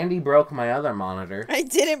 No, Mandy broke my other monitor. I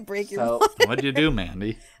didn't break your So monitor. What'd you do,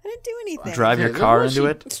 Mandy? I didn't do anything. Drive your Okay, car well, into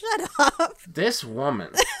it? Shut up. this woman,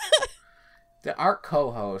 our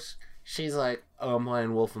co-host, she's like, "Oh, I'm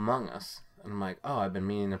playing Wolf Among Us." And I'm like, "Oh, I've been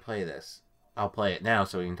meaning to play this. I'll play it now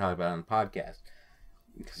so we can talk about it on the podcast."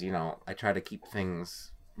 Because, I try to keep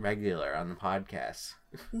things regular on the podcast.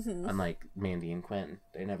 Unlike Mandy and Quinn.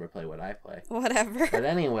 They never play what I play. Whatever. But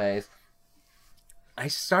anyways, I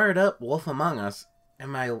started up Wolf Among Us,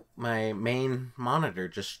 and my main monitor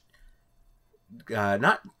just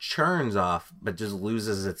not churns off, but just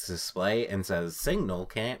loses its display and says signal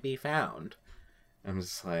can't be found. I'm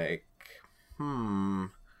just like,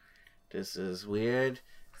 this is weird.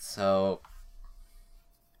 So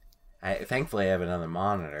Thankfully I have another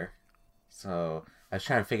monitor. So I was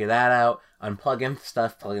trying to figure that out, unplugging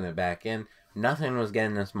stuff, plugging it back in. Nothing was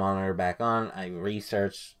getting this monitor back on. I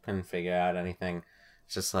researched, couldn't figure out anything.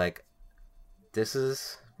 It's just like, this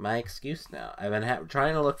is my excuse now. I've been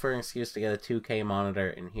trying to look for an excuse to get a 2K monitor,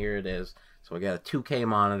 and here it is. So I got a 2K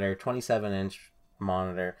monitor, 27-inch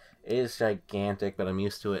monitor. It is gigantic, but I'm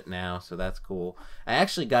used to it now, so that's cool. I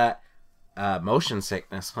actually got motion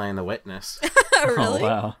sickness playing The Witness. Really? Oh,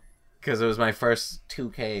 wow. Because it was my first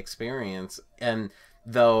 2K experience. And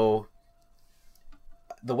though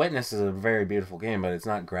The Witness is a very beautiful game, but it's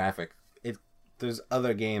not graphic. There's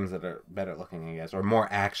other games that are better looking, I guess, or more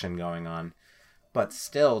action going on. But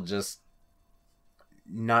still just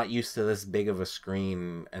not used to this big of a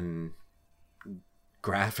screen and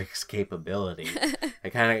graphics capability. I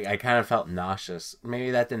kind of felt nauseous. Maybe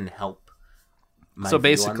that didn't help. So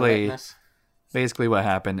basically what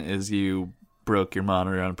happened is you broke your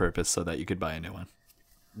monitor on purpose so that you could buy a new one.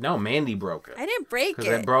 No, Mandy broke it. I didn't break it.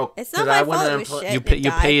 It broke. It's not my fault. It was shit.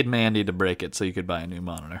 You paid Mandy to break it so you could buy a new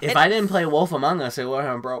monitor. If I didn't play Wolf Among Us, it wouldn't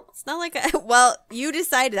have broke. It's not like well, you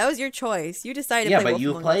decided. That was your choice. You decided. Yeah, to play but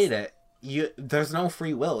you Wolf Among played Us. it. There's no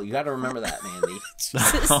free will. You got to remember that, Mandy.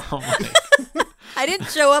 I didn't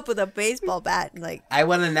show up with a baseball bat. Like I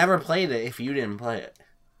would have never played it if you didn't play it.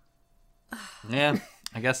 Yeah,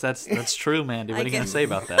 I guess that's true, Mandy. What I are you going to guess- say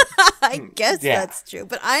about that? I guess Yeah. that's true,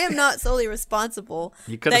 but I am not solely responsible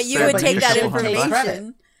You could've that you said would that take you that should take information.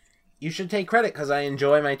 credit. You should take credit because I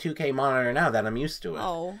enjoy my 2K monitor now that I'm used to it.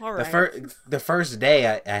 Oh, all The, right. the first day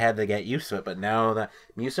I had to get used to it, but now that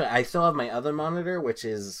I'm used to it, I still have my other monitor, which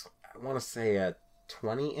is, I want to say a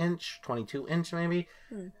 20-inch, 22-inch maybe,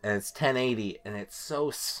 and it's 1080, and it's so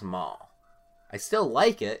small. I still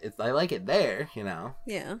like it. I like it there, you know,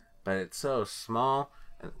 Yeah. but it's so small.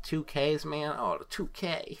 And 2Ks, man. Oh, the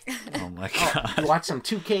 2K. Oh my Oh, god. you watch some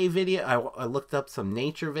 2K video. I looked up some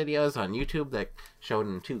nature videos on YouTube that showed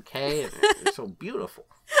in 2K, and it's so beautiful.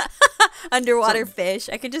 Underwater fish.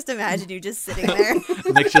 I could just imagine you just sitting there.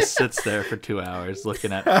 Nick just sits there for 2 hours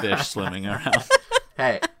looking at fish swimming around.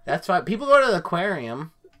 Hey, that's why people go to the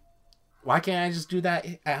aquarium. Why can't I just do that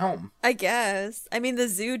at home? I guess. I mean, the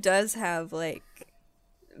zoo does have like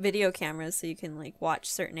video cameras, so you can like watch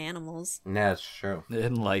certain animals. No, that's true.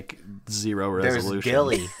 In like 0 There's resolution.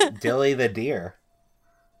 Dilly. Dilly the deer.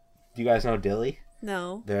 Do you guys know Dilly?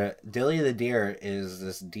 No. Dilly the deer is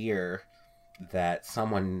this deer that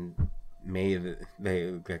someone made.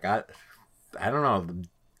 They got. I don't know.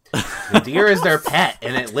 The deer is their pet,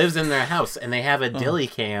 and it lives in their house, and they have a Dilly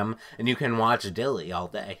cam, and you can watch Dilly all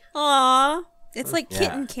day. Aw. It's like Yeah.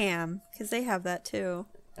 Kitten Cam, because they have that too.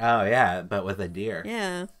 Oh yeah, but with a deer.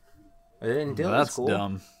 Yeah. And Dilly's That's cool.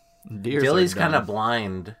 dumb. Deers Dilly's are kind dumb. of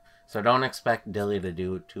blind, so don't expect Dilly to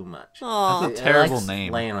do too much. Aw. That's a terrible likes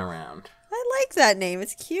name. Laying around. I like that name.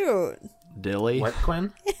 It's cute. Dilly. What,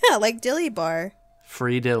 Quinn? Yeah, like Dilly Bar.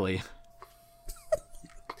 Free Dilly.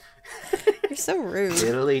 You're so rude.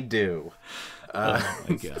 Diddly do. Oh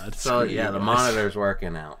my god. So Screw yeah, you the guys. monitor's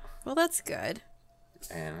working out, Well, that's good.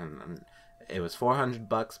 and it was $400,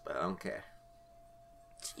 but I don't care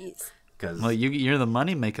Jeez. because Well, you're the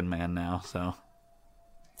money making man now, so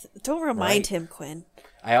Don't remind Right. him, Quinn.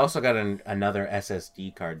 I also got another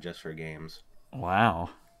SSD card just for games, wow.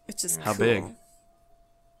 It's just How cool. big?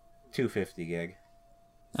 250 gig.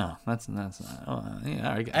 Oh, that's not. Oh,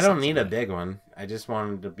 yeah, I guess I don't that's need a okay. big one. I just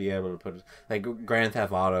wanted to be able to put like Grand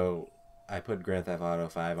Theft Auto. I put Grand Theft Auto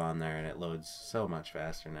 5 on there, and it loads so much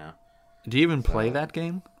faster now. Do you even play that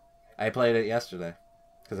game? I played it yesterday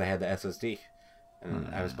because I had the SSD, and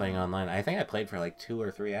I was playing online. I think I played for like 2 or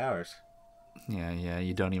 3 hours. Yeah.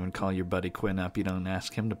 You don't even call your buddy Quinn up. You don't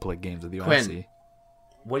ask him to play games with you. I Quinn. see.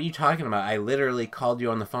 What are you talking about? I literally called you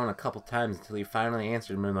on the phone a couple times until you finally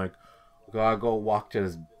answered me like, gotta go walk to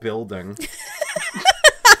this building.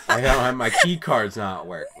 I don't have my key card's not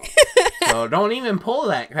working. So don't even pull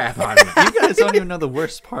that crap on me. You guys don't even know the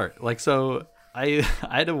worst part. Like, so I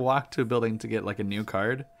had to walk to a building to get like a new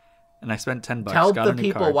card, and I spent $10. Tell got the a new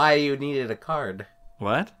people card. why you needed a card.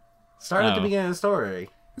 What? Start at the Oh. beginning of the story.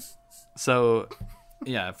 So,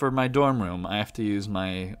 yeah, for my dorm room, I have to use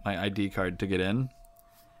my ID card to get in,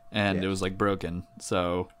 and Yeah. it was like broken.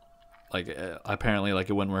 So, like, apparently, like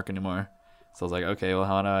it wouldn't work anymore. So I was like, okay, well,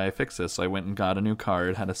 how do I fix this? So I went and got a new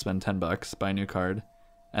card. Had to spend $10, buy a new card,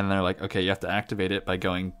 and they're like, okay, you have to activate it by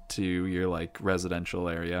going to your like residential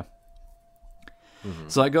area.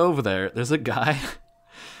 So I go over there. There's a guy.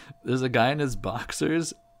 There's a guy in his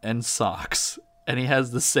boxers and socks, and he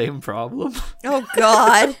has the same problem. Oh,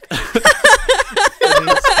 God. And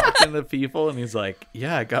he's talking to people, and he's like,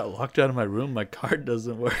 "Yeah, I got locked out of my room. My card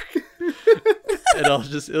doesn't work."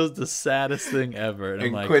 It was the saddest thing ever. And I'm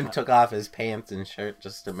And like, Quinn took off his pants and shirt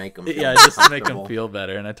just to make him feel yeah, just to make him comfortable. feel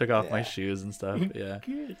better. And I took off my Yeah. shoes and stuff. Yeah.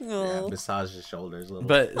 Yeah, Oh. massage his shoulders a little.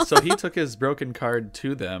 But so he took his broken card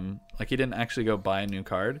to them. Like, he didn't actually go buy a new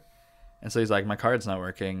card. And so he's like, my card's not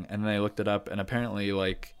working. And then they looked it up, and apparently,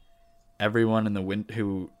 like, everyone in the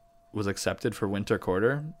who was accepted for winter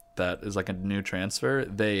quarter, that is like a new transfer,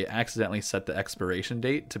 they accidentally set the expiration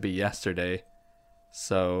date to be yesterday.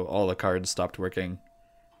 So all the cards stopped working.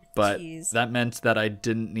 But Jeez. that meant that I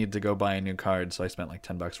didn't need to go buy a new card, so I spent like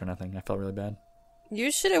 $10 for nothing. I felt really bad. You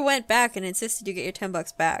should have went back and insisted you get your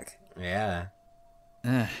 $10 back. yeah.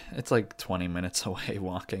 It's like 20 minutes away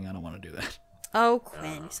walking. I don't want to do that. Oh,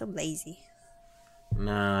 Quinn, you're so lazy.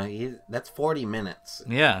 No, that's 40 minutes.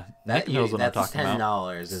 Yeah, That Nick knows what I'm that's talking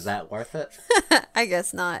about. $10. Is that worth it? I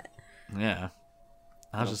guess not. Yeah.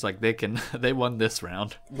 I was just like, they won this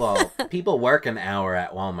round. Well, people work an hour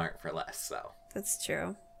at Walmart for less, so. That's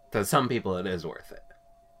true. To some people, it is worth it.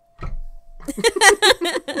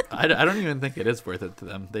 I don't even think it is worth it to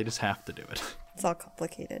them. They just have to do it. It's all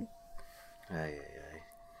complicated. Ay, ay, ay.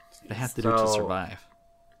 They have to do it to So- survive.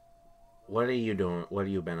 What are you doing? What have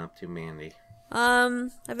you been up to, Mandy?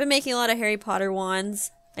 I've been making a lot of Harry Potter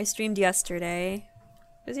wands. I streamed yesterday.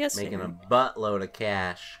 It was yesterday. Making a buttload of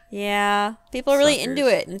cash. Yeah, people are really Suckers. into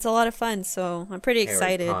it, and it's a lot of fun. So I'm pretty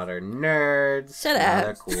excited. Harry Potter nerds. Shut Yeah, up.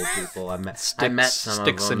 they're cool people. I met some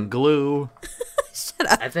Sticks of them. and glue. Shut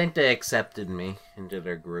up. I think they accepted me into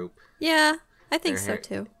their group. Yeah, I think They're so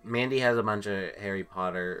Har- too. Mandy has a bunch of Harry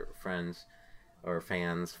Potter friends, or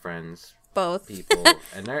fans, friends, Both. people,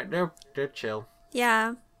 and they're chill.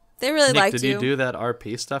 Yeah, they really Nick, liked did you do that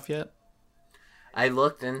RP stuff yet? I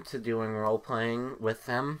looked into doing role playing with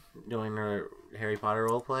them, doing a Harry Potter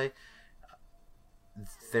role play.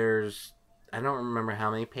 I don't remember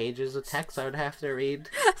how many pages of text I would have to read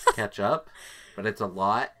to catch up, but it's a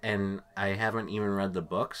lot, and I haven't even read the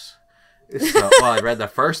books. So, well, I read the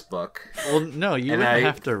first book. Well, no, you And wouldn't I-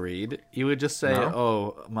 have to read. You would just say, No?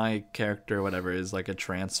 "Oh, my character, whatever, is like a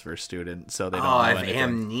transfer student, so they don't Oh, know I have anything."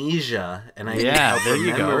 amnesia, and I Yeah, need help there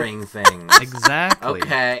you go. remembering things. Exactly.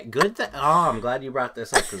 Okay, good. I'm glad you brought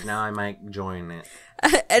this up because now I might join it.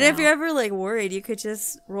 And if No. you're ever like worried, you could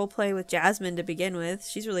just role play with Jasmine to begin with.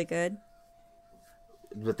 She's really good.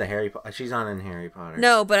 With the Harry Potter, she's on in Harry Potter.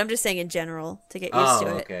 No, but I'm just saying in general to get used Oh,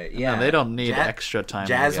 to it. okay. Yeah, Yeah, they don't need Ja- extra time.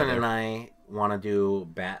 Jasmine together. and I want to do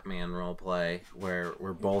Batman roleplay where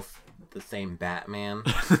we're both the same Batman,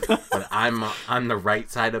 but I'm on the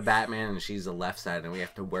right side of Batman and she's the left side, and we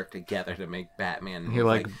have to work together to make Batman. You're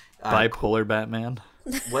like bipolar Batman.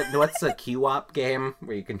 What's the QWOP game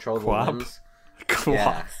where you control the Quap? limbs? Quap.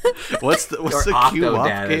 Yeah, What's the Or QWOP Octodad,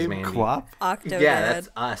 as game? Mandy. Quap? Octodad. yeah, that's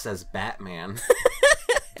us as Batman,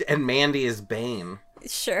 and Mandy is Bane.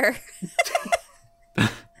 Sure.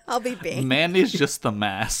 I'll be Bane. Mandy's just the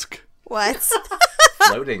mask. What?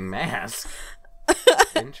 Floating mask.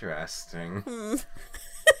 Interesting.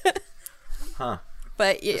 Huh.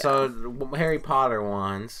 But yeah. So Harry Potter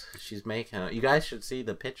ones, she's making. You guys should see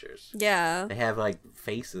the pictures. Yeah. They have like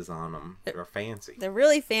faces on them. They're fancy. They're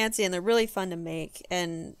really fancy and they're really fun to make.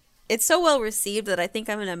 And it's so well received that I think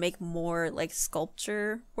I'm going to make more like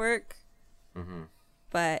sculpture work. Mm-hmm.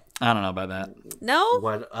 But I don't know about that. no?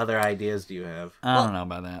 What other ideas do you have? I don't know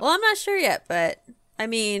about that. Well, I'm not sure yet, but I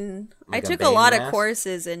mean, Like I a took a Bane lot of mask?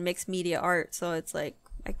 courses in mixed media art, so it's like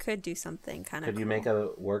I could do something kind of Could you make a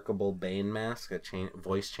workable Bane mask, a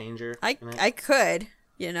voice changer? in it? I could,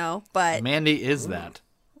 you know, but Mandy is that.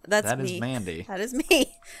 that's That is me. Mandy. That is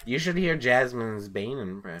me. You should hear Jasmine's Bane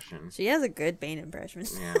impression. She has a good Bane impression.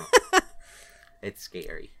 Yeah, it's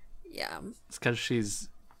scary. Yeah. It's because she's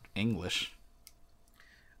English.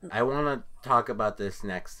 I want to talk about this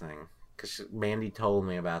next thing because Mandy told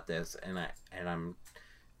me about this, and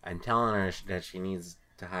I'm telling her that she needs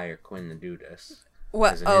to hire Quinn to do this.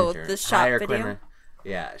 What? as an Oh, intern. the shop Hire video. Quinn.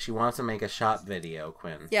 Yeah, she wants to make a shop video,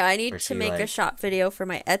 Quinn. Yeah, I need where to she, make a like- shop video for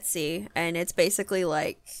my Etsy, and it's basically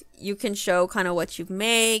like you can show kind of what you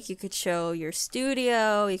make. You could show your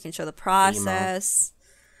studio. You can show the process.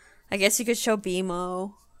 I guess you could show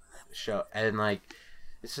BMO. Show and like,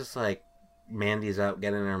 it's just like Mandy's out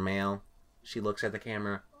getting her mail. She looks at the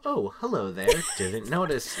camera. Oh, hello there. Didn't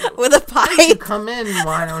notice you. With a You pipe. come in.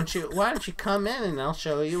 Why don't you come in and I'll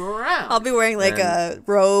show you around. I'll be wearing like a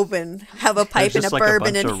robe and have a pipe There's and just a like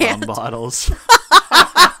bourbon a bunch in of hand. rum bottles.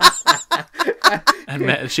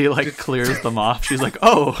 And she like clears them off. She's like,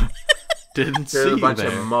 "Oh, didn't see There's a you bunch there."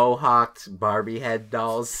 of mohawked Barbie head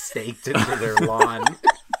dolls staked into their lawn.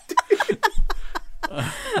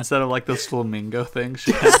 Instead of like those flamingo things,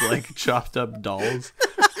 she has like chopped up dolls.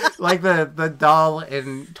 like the doll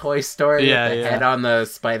in Toy Story Yeah, with the yeah. head on the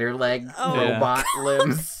spider leg Oh. robot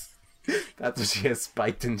limbs. That's what she has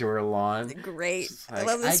spiked into her lawn. Great. She's I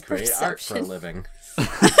love this I create art for a perception. living.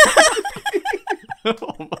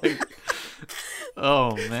 Oh my.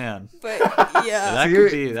 Oh man. But yeah.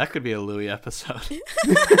 That could be a Louis episode.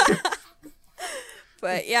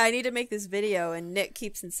 But yeah, I need to make this video, and Nick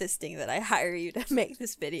keeps insisting that I hire you to make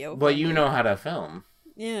this video. Well, for you me. know how to film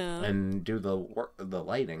Yeah. and do the work, the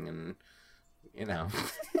lighting, and you know.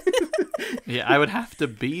 Yeah, I would have to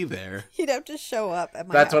be there. He'd have to show up at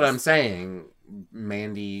my That's what house. I'm saying,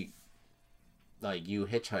 Mandy. Like you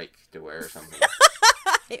hitchhike to her or something.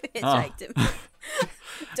 I hitchhiked him.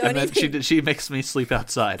 Don't And then even... she makes me sleep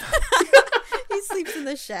outside. He sleeps in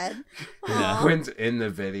the shed. Yeah. Quinn's in the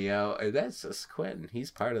video, and that's just Quinn. He's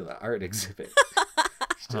part of the art exhibit. He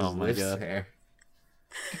just Oh my lives God. there.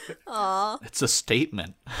 Aw. It's a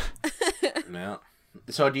statement. No.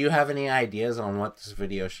 So, do you have any ideas on what this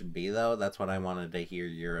video should be, though? That's what I wanted to hear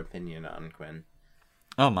your opinion on, Quinn.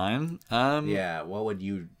 Oh, mine? Yeah, what would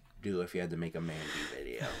you do if you had to make a Mandy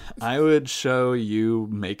video? I would show you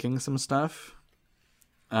making some stuff.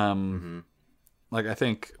 Like I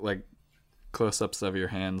think like close-ups of your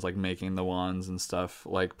hands, like making the wands and stuff.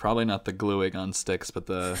 Like probably not the gluing on sticks, but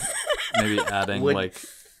the maybe adding Would- like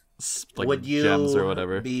Would you gems or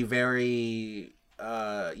whatever. be very,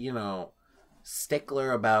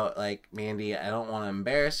 stickler about, like, Mandy, I don't want to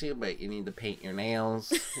embarrass you, but you need to paint your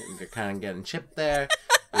nails. They're kind of getting chipped there.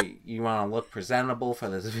 You want to look presentable for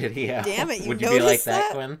this video. Damn it, you Would you be like noticed that,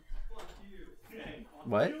 that? Quinn?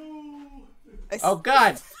 What? I s- Oh,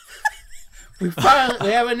 God. We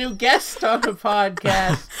have a new guest on the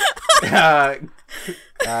podcast.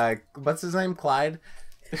 What's his name? Clydesdale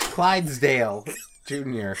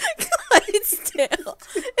Jr. Clydesdale.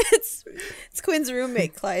 It's Quinn's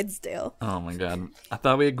roommate, Clydesdale. Oh my god. I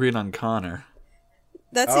thought we agreed on Connor.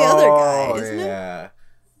 That's the other guy, isn't it? Yeah.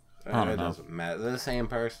 I don't It know. doesn't matter. They're the same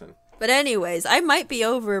person. But anyways, I might be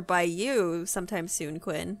over by you sometime soon,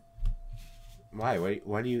 Quinn. Why?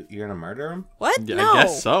 What do you? You're gonna murder him? What? Yeah, No. I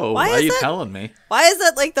guess so. Why are is you that, telling me? Why is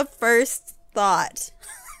that like the first thought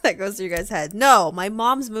that goes through your guys' head? No, my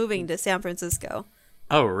mom's moving to San Francisco.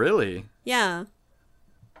 Oh, really? Yeah.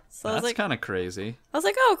 So I That's was like, kind of crazy.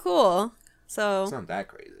 oh, cool. So It's not that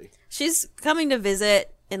crazy. she's coming to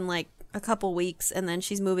visit in like a couple weeks, and then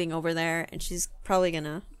she's moving over there, and she's probably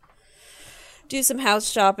gonna do some house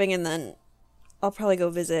shopping, and then I'll probably go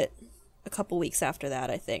visit a couple weeks after that,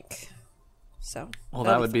 I think. So Well, that'll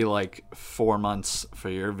that would be be like 4 months for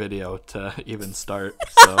your video to even start.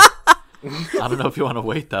 So I don't know if you want to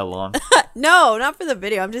wait that long. fun. No, not for the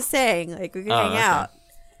video. I'm just saying, like, we can Oh, hang okay. out.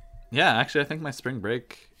 Yeah, actually, I think my spring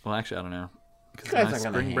break. Well, actually, I don't know. You Because guys my aren't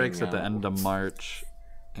gonna spring hang break's at the out. end of March.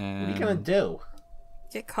 And What are you gonna do?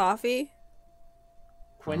 Get coffee.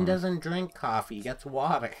 Quinn doesn't drink coffee. He gets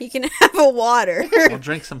water. You can have a water. we'll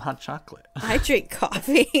drink some hot chocolate. I drink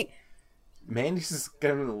coffee. Mandy's just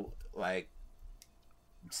gonna like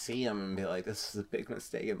see him and be like, "This is a big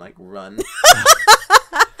mistake," and like run.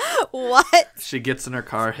 What? She gets in her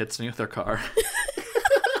car, hits me with her car.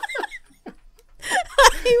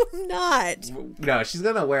 I'm not. No, she's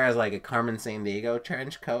gonna wear like a Carmen Sandiego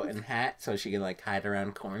trench coat and hat, so she can like hide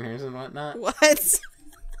around corners and whatnot. What?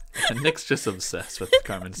 And Nick's just obsessed with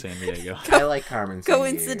Carmen Sandiego. I like Carmen Sandiego.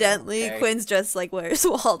 Coincidentally, okay? Quinn's dressed like Where's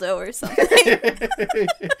Waldo or something.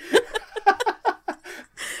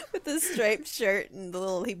 With the striped shirt and the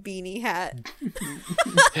little beanie hat.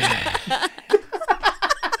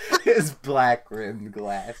 His black rimmed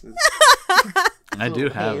glasses. I do Little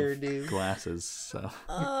have hairdo. glasses, so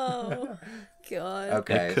Oh, God.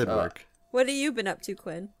 Okay, it could so work. What have you been up to,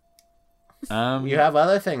 Quinn? You have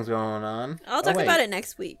other things going on. I'll talk about it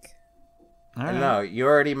next week. All right. No, you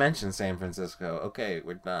already mentioned San Francisco. Okay,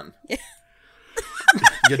 we're done.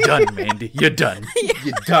 You're done, Mandy. You're done.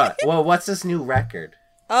 You're done. Well, what's this new record?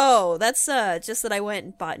 Oh, that's just that I went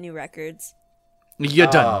and bought new records. You're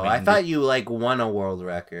done, Oh, I Mandy. thought you like won a world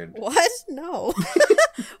record. What? No.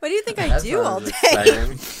 What do you think I That do all sounds day?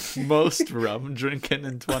 exciting. Most rum drinking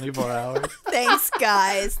in 24 hours. Thanks,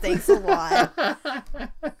 guys. Thanks a lot.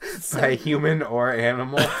 By human or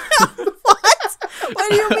animal. What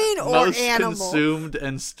do you mean, or Most animal? consumed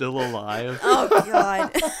and still alive. Oh,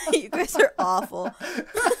 God. You guys are awful.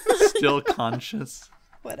 Still conscious.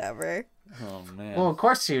 Whatever. Oh, man. Well, of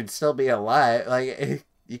course you'd still be alive. Like,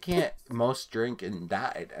 you can't most drink and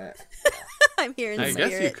die. I'm here in I spirit.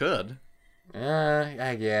 guess you could.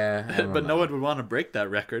 Yeah. I don't But no know. one would want to break that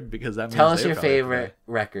record because that means Tell us they your probably favorite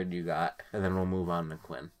record you got, and then we'll move on to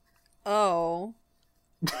Quinn. Oh.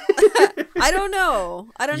 I don't know.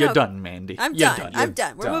 You're know. done, Mandy. I'm You're done. I'm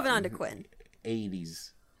done. We're moving on to done. Quinn.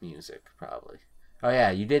 80s music, probably. Oh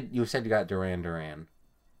yeah, you did. You said you got Duran Duran.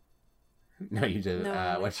 No, you didn't.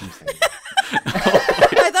 No. What you say?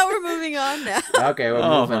 I thought we're moving on now. Okay, we're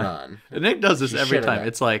Oh, moving my. on. Nick does this You every should've time. done.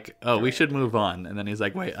 It's like, oh, we should move on. And then he's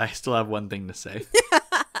like, wait, I still have one thing to say.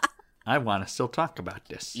 I want to still talk about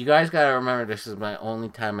this. You guys gotta remember, this is my only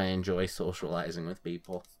time I enjoy socializing with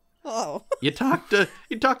people. Oh. You talk to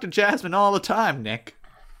Jasmine all the time, Nick.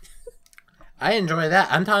 I enjoy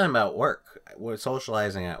that. I'm talking about work. We're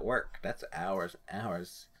socializing at work. That's hours and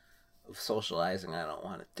hours of socializing I don't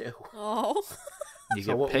want to do. Oh. You So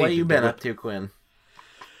get what paid have you to been do up to, Quinn?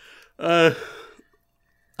 it.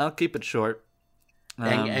 I'll keep it short.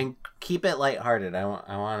 And keep it lighthearted. I want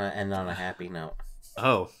to end on a happy note.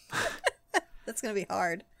 Oh. That's going to be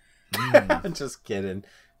hard. I'm just kidding.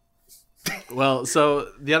 Well, so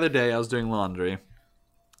the other day I was doing laundry,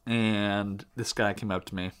 and this guy came up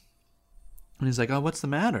to me, and he's like, "Oh, what's the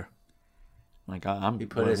matter?" I'm like, "I'm." He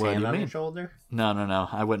put what, his what do hand you on mean? your shoulder? No,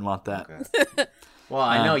 I wouldn't want that. Okay. Well,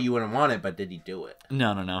 I know you wouldn't want it, but did he do it?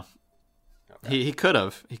 No. Okay. He could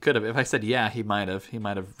have. If I said yeah, he might have. He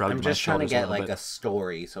might have rubbed I'm my just trying to shoulders get a little like bit. a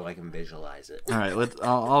story so I can visualize it. All right,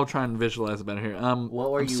 I'll try and visualize it better here.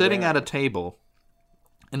 What were I'm you sitting at a wearing? table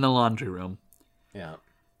in the laundry room. Yeah.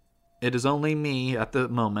 It is only me at the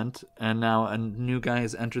moment, and now a new guy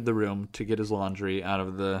has entered the room to get his laundry out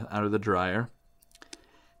of the dryer.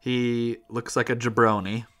 He looks like a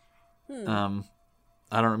jabroni.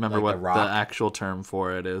 I don't remember Like what The the Rock? actual term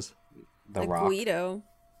for it is. The A Rock. Guido.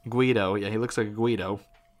 Guido, yeah, he looks like a Guido.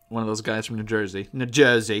 One of those guys from New Jersey,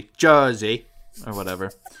 or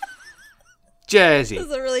whatever. Jersey. This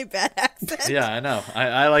is a really bad accent. Yeah, I know.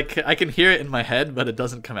 I can hear it in my head, but it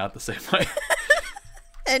doesn't come out the same way.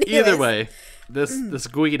 Anyways. Either way, this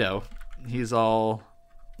Guido, he's all,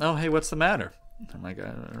 "Oh, hey, what's the matter?" I'm like,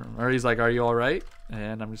 or he's like, "Are you all right?"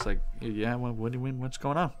 And I'm just like, "Yeah, what's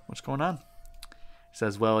going on? What's going on?" He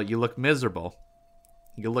says, "Well, you look miserable.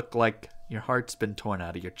 You look like your heart's been torn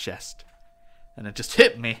out of your chest." And it just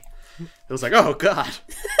hit me. It was like, "Oh God."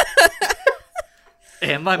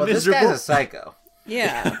 Am I Well, this miserable? guy's a psycho.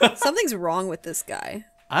 Yeah. Something's wrong with this guy.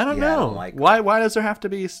 I don't Yeah, I know. don't like Why does there have to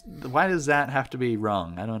be? Why does that have to be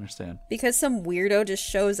wrong? I don't understand. Because some weirdo just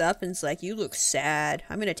shows up and is like, "You look sad.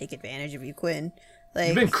 I'm going to take advantage of you, Quinn." Like,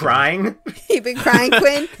 You've been crying? you've been crying,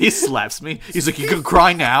 Quinn? He slaps me. He's like, "You can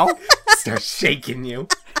cry now." Start shaking you.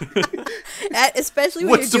 Especially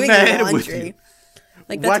when What's the you're doing matter your with laundry. you?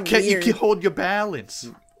 Like, that's Why can't weird. you hold your balance?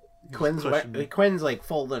 Quinn's like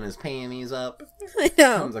folding his panties up. I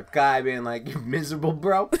know. Comes a guy being like, "You miserable,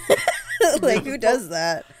 bro." Like, who does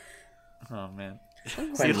that? Oh man.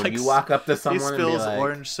 Quinn, would you walk up to He someone and be spills like,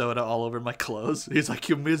 orange soda all over my clothes. He's like,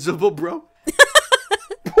 "You miserable, bro."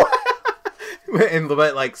 and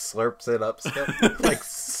like slurps it up still, like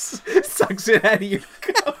sucks it out of your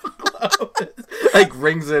clothes, like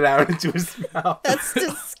wrings it out into his mouth. That's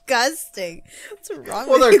disgusting. What's wrong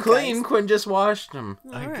Well, with they're you clean. guys? Quinn just washed them.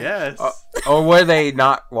 I Alright. guess. Or were they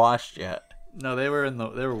not washed yet? No, they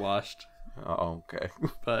were washed, Oh, okay.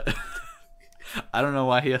 but I don't know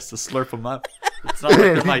why he has to slurp them up. It's not like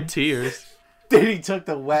they're my tears. Then he took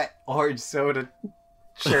the wet orange soda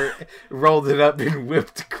shirt, rolled it up, and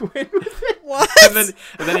whipped Quinn with it. What?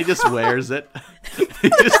 And then he just wears it. He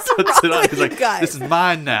just puts it on. He's with you like, guys? "This is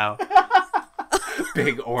mine now."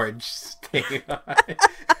 Big orange stain on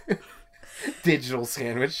it. Digital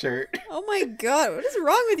sandwich shirt. Oh my god, what is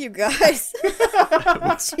wrong with you guys?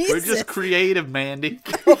 We're Jesus. just creative, Mandy.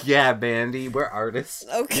 Yeah, Bandy, we're artists.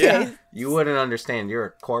 Okay. Yeah. You wouldn't understand. You're a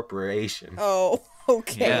corporation. Oh,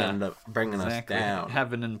 okay. Yeah. End up bringing Exactly. us down.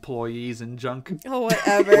 Having employees and junk. Oh, We're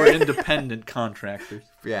whatever. independent contractors.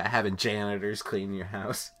 Yeah, having janitors clean your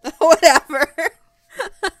house. Whatever.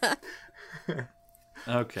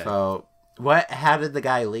 Okay. So, how did the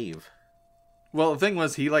guy leave? Well, the thing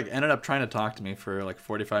was, he ended up trying to talk to me for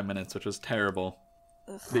 45 minutes, which was terrible.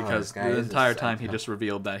 Because this guy the is a entire time he psycho. just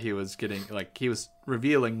revealed that he was getting he was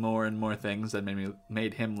revealing more and more things that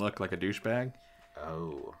made him look like a douchebag.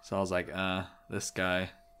 Oh. So I was like, this guy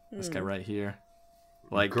right here.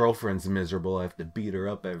 My Like, girlfriend's miserable. I have to beat her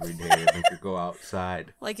up every day to make her go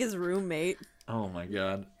outside. Like his roommate. oh my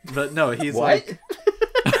god. But no, he's What? like,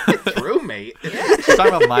 Roommate? he's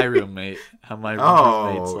talking about my roommate. How my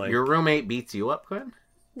roommate's Oh, like, your roommate beats you up, Quinn?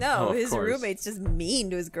 No, Oh, of his course. roommate's just mean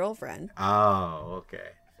to his girlfriend. Oh, okay.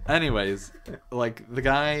 Anyways, the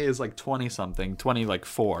guy is 20 something,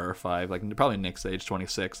 24 or 5, probably Nick's age,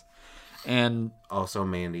 26. And Also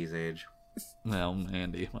Mandy's age. well,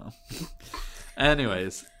 Andy, well.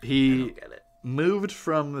 Anyways, I he don't get it. moved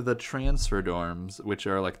from the transfer dorms, which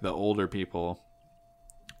are like the older people,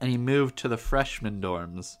 and he moved to the freshman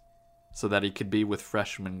dorms so that he could be with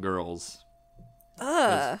freshman girls.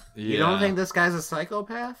 Ugh. You don't think this guy's a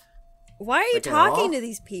psychopath? Why are you Like at all? talking to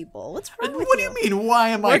these people? What's wrong with What do you mean? Why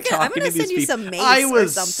am I I'm talking gonna to these send you people? some mace I or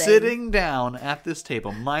was something. sitting down at this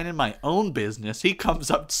table, minding my own business. He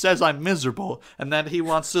comes up, says I'm miserable, and that he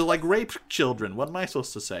wants to like rape children. What am I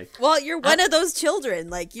supposed to say? Well, you're one of those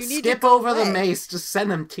children. Like, you need to Skip go over the away. mace. Just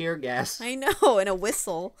send him tear gas I know, and a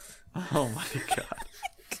whistle. Oh my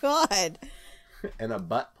god! God. and a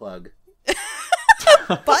butt plug.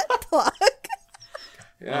 Butt plug.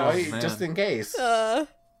 Yeah, Oh, man. just in case.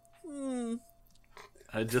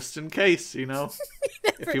 Just in case, you know,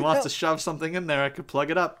 if he wants to shove something in there, I could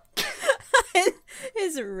plug it up.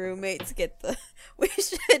 His roommates get the... We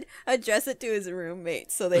should address it to his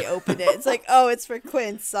roommates so they open it. It's like, oh, it's for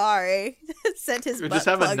Quinn. Sorry. Sent his We butt just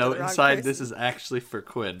have plug a to the note wrong inside. person. This is actually for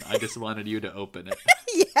Quinn. I just wanted you to open it.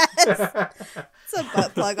 Yes. It's a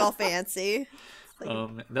butt plug all fancy.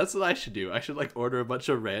 That's what I should do. I should like order a bunch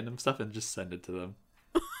of random stuff and just send it to them.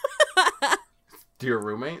 To your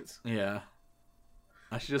roommates? Yeah.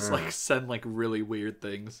 I should just like send like really weird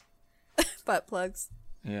things. Butt plugs.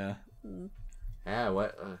 Yeah. Yeah,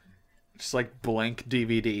 what? Just like blank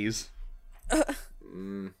DVDs. Dead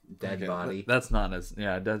Okay, body. That's not as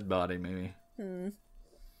dead body maybe.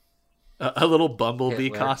 A little Bumblebee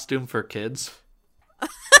Hitler. costume for kids.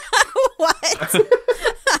 What?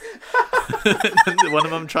 One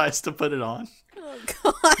of them tries to put it on. Oh,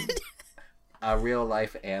 God. A real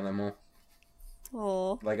life animal.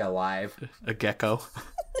 Oh. Like alive. A gecko.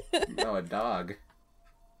 No, a dog.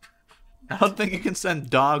 I don't think you can send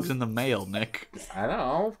dogs in the mail, Nick. I don't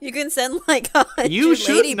know. You can send like 100 You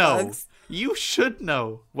should know. ladybugs. You should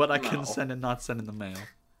know what I No. can send and not send in the mail.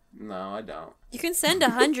 No, I don't. You can send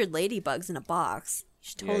 100 ladybugs in a box. You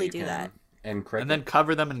should totally you do can. that. And cricket. And then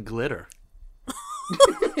cover them in glitter.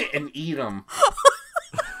 and eat them.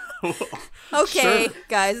 Okay, Sure.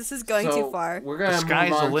 guys, this is going too far. We're gonna The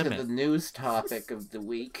sky's move the on limit. to the news topic of the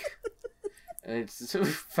week. It's We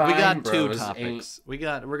Fine got two Bros topics. We're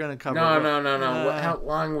gonna cover. No. Uh, How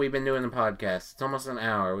long have we been doing the podcast? It's almost an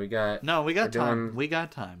hour. We got. No, we got We're time. doing- We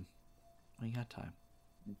got time. We got time.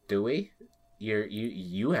 Do we?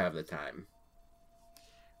 You have the time.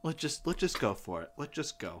 Let's just go for it. Let's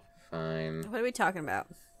just go. Fine. What are we talking about?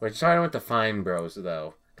 We're starting with the Fine Bros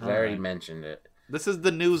though, because I already Alright. mentioned it. This is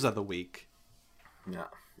the news of the week. No.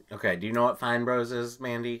 Okay. Do you know what Fine Bros is,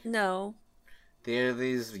 Mandy? No. They're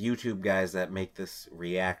these YouTube guys that make this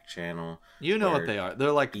React channel. You know where what they are.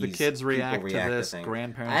 They're like the these kids people react to this, things.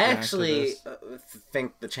 grandparents I react actually to this.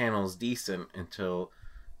 think the channel's decent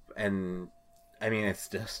and I mean it's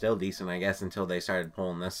still decent, I guess, until they started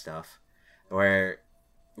pulling this stuff, where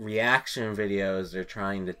reaction videos they're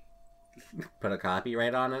trying to put a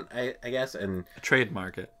copyright on it, I guess, and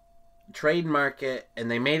Trademark it. trademark it, and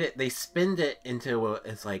they spinned it into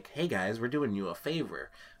it's like, hey guys, we're doing you a favor.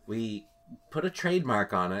 We put a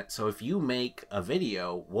trademark on it, so if you make a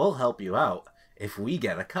video, we'll help you out if we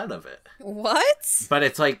get a cut of it. What? But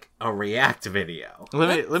it's like a React video.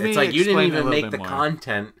 Let me It's like you didn't explain a even little make bit the more.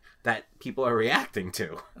 content that people are reacting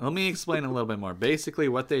to. Let me explain a little bit more. Basically,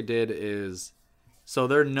 what they did is, so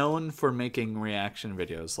they're known for making reaction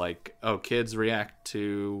videos, like, oh, kids react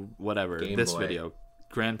to whatever, Game this Boy. video,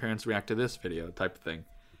 grandparents react to this video, type of thing.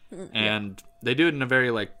 And they do it in a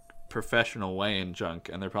very like professional way in Junk,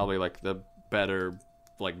 and they're probably like the better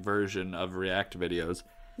like version of React videos.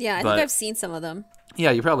 Yeah, I But- think I've seen some of them.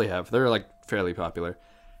 Yeah, you probably have. They're like fairly popular.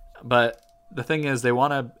 But the thing is,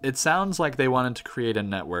 it sounds like they wanted to create a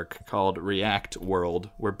network called React World,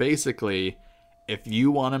 where basically, if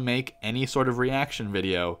you want to make any sort of reaction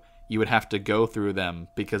video, you would have to go through them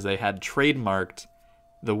because they had trademarked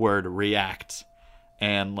the word react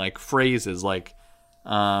and like phrases like,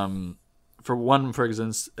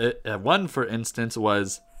 for instance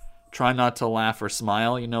was try not to laugh or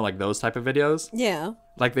smile, like those type of videos. Yeah.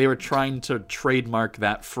 Like they were trying to trademark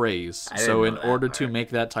that phrase. I didn't So know in that order to part. make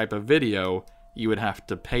that type of video, you would have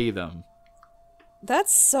to pay them.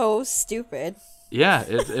 That's so stupid. Yeah,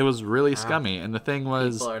 it was really scummy. And the thing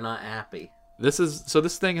was, People are not happy. this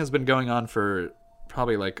thing has been going on for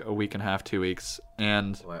probably like a week and a half, 2 weeks.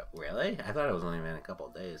 And What, really? I thought it was only been a couple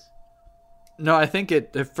of days. no, I think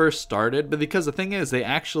it first started, but because the thing is, they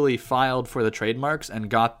actually filed for the trademarks and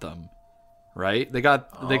got them, right? They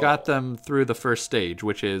got them through the first stage,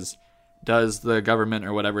 which is, does the government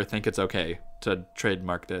or whatever think it's okay to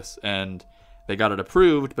trademark this? And they got it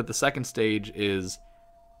approved, but the second stage is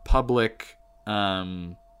public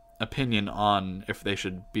opinion on if they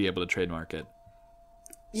should be able to trademark it.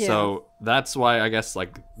 Yeah. So that's why I guess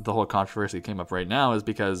like the whole controversy came up right now is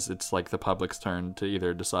because it's like the public's turn to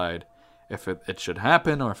either decide if it should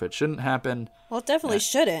happen or if it shouldn't happen. Well, it definitely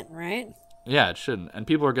shouldn't, right? Yeah, it shouldn't. And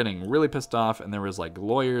people are getting really pissed off, and there was like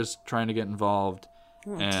lawyers trying to get involved,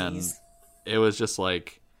 Oh, and jeez. it was just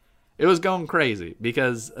like it was going crazy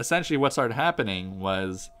because essentially what started happening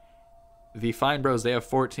was the Fine Bros, they have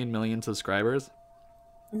 14 million subscribers.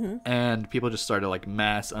 And people just started like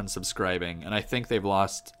mass unsubscribing, and I think they've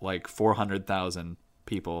lost like 400,000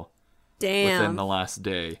 people within Damn. the last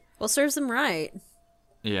day. Well, serves them right.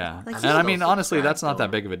 Yeah, Like, and I mean still honestly, that's subscribe, not that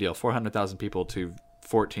though. big of a deal. 400,000 people to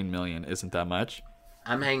 14 million isn't that much.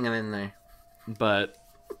 I'm hanging in there. But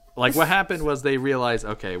like what happened was they realized,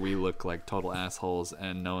 okay, we look like total assholes,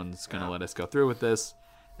 and no one's gonna let us go through with this,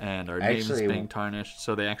 and our name's Actually- being tarnished.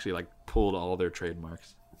 So they actually like pulled all their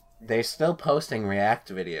trademarks. They're still posting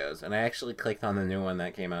React videos, and I actually clicked on the new one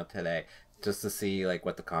that came out today just to see like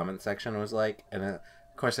what the comment section was like, and of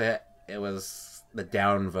course it was the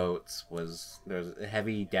downvotes was there's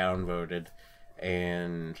heavy downvoted,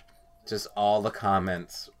 and just all the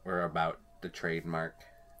comments were about the trademark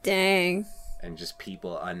Dang. and just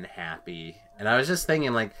people unhappy. And I was just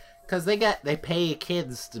thinking like, because they pay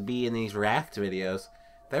kids to be in these React videos.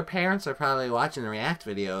 Their parents are probably watching the React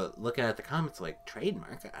video, looking at the comments like,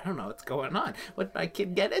 trademark? I don't know what's going on. What did my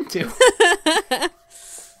kid get into?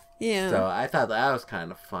 Yeah. So I thought that was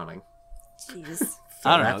kind of funny. Jeez. So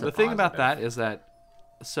I don't know. that's a The thing about positive. that is that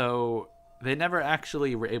so they never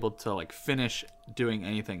actually were able to like finish doing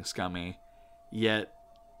anything scummy, yet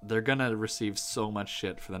they're gonna receive so much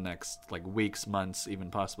shit for the next like weeks, months, even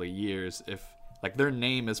possibly years if like their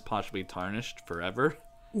name is possibly tarnished forever,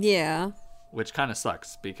 Yeah. which kind of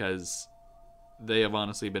sucks because they have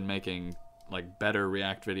honestly been making like better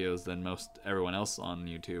React videos than most everyone else on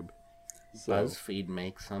YouTube. So BuzzFeed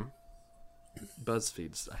makes them.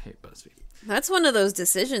 BuzzFeed's I hate BuzzFeed. That's one of those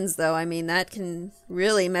decisions, though. I mean, that can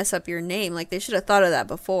really mess up your name. Like, they should have thought of that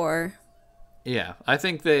before. Yeah, I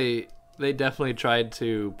think they definitely tried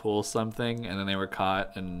to pull something and then they were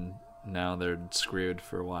caught and now they're screwed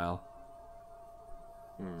for a while.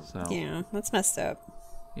 So Yeah, that's messed up.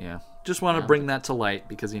 yeah. Just want to bring that to light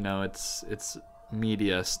because it's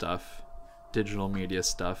media stuff, digital media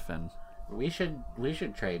stuff, and We should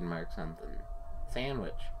trademark something.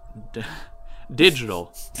 Sandwich.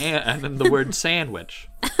 digital, and then the word sandwich.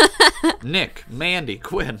 Nick, Mandy,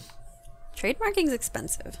 Quinn. Trademarking's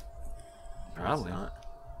expensive. Probably. It's not.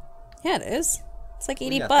 Yeah, it is. It's like We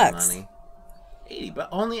 80 got the bucks. money.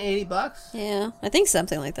 Only $80? Yeah, I think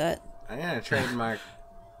something like that. I'm gonna trademark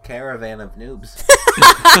Caravan of Noobs.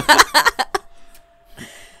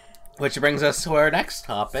 Which brings us to our next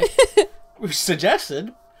topic, which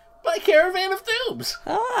suggested by Caravan of Noobs.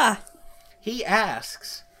 Ah, He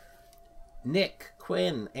asks, Nick,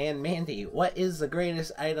 Quinn, and Mandy, what is the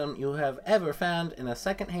greatest item you have ever found in a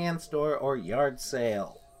secondhand store or yard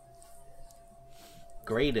sale?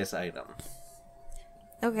 Greatest item.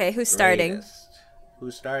 okay, who's starting? Greatest.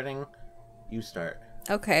 Who's starting? You start.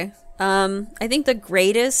 Okay. I think the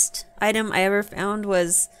greatest item I ever found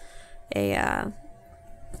was a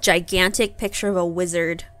gigantic picture of a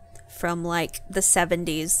wizard from like the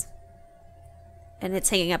 70s. And it's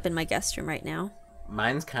hanging up in my guest room right now.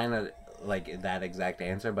 Mine's kind of like that exact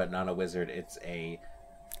answer, but not a wizard. It's a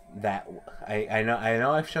that I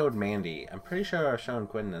know I've showed Mandy. I'm pretty sure I've shown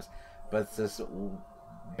Quinn this, but it's this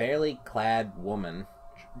barely clad woman,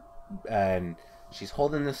 and she's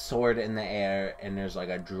holding this sword in the air, and there's like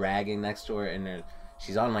a dragon next to her, and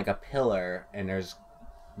she's on like a pillar, and there's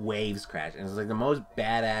waves crashing. It's like the most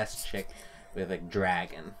badass chick with a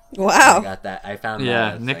dragon. I Wow. got that. I found that Yeah,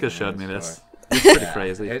 at a Nick has showed secondhand me this. store. It's pretty Yeah,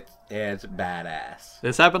 crazy. It's badass.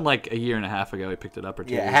 This happened like a year and a half ago. We picked it up or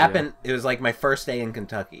 2 Yeah, it years happened. ago. It was like my first day in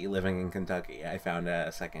Kentucky, living in Kentucky. I found it at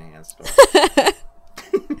a secondhand store.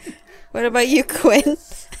 What about you, Quinn?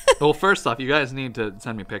 Well, first off, you guys need to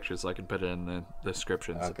send me pictures so I can put it in the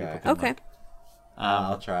description. So Okay. people can, Okay. like-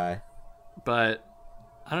 I'll try. but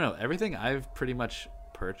I don't know. Everything I've pretty much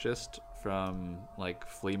purchased from like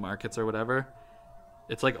flea markets or whatever,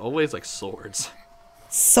 it's like always like swords.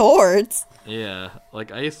 Swords? Yeah,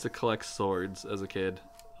 like I used to collect swords as a kid,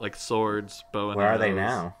 like swords, bow and Where are they arrows,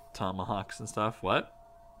 now? tomahawks and stuff. What?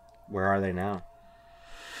 Where are they now?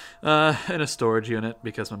 In a storage unit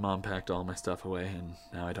because my mom packed all my stuff away and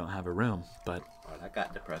now I don't have a room. But Oh, that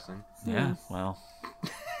got depressing. yeah, well,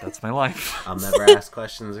 that's my life. I'll never ask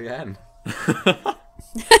questions again.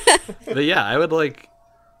 But yeah, I would like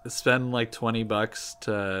spend like $20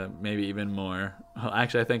 to maybe even more. Well,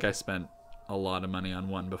 actually, I think I spent a lot of money on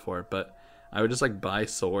one before, but I would just like buy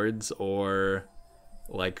swords or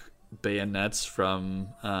like bayonets from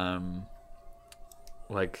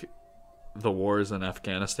like the wars in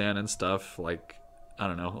Afghanistan and stuff. Like, I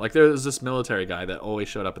don't know. Like, there was this military guy that always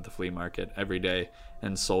showed up at the flea market every day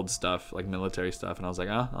and sold stuff, like military stuff. And I was like,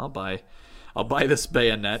 I'll buy this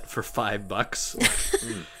bayonet for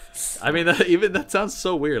 $5. I mean, that sounds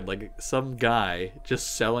so weird. Like, some guy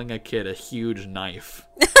just selling a kid a huge knife.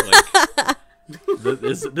 Like,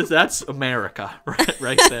 that's America,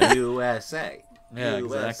 right there. USA. Yeah,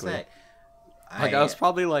 USA. exactly. Like, I was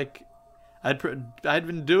probably like, I'd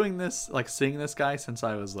been doing this, like, seeing this guy since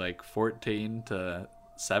I was like 14 to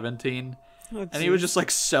 17. Oh, and he was just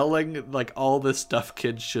like selling like all this stuff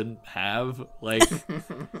kids shouldn't have. Like,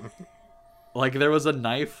 like there was a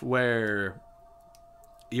knife where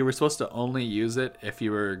you were supposed to only use it if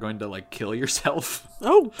you were going to like kill yourself.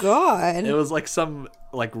 Oh God! It was like some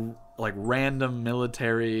like random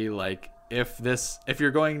military, like, if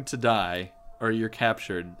you're going to die or you're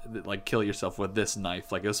captured, like, kill yourself with this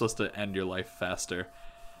knife. Like, it was supposed to end your life faster.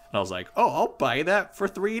 And I was like, oh, I'll buy that for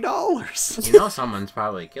 $3. You know, someone's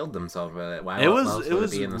probably killed themselves with it. Why It else was would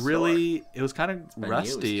it be in the really store? it was kind of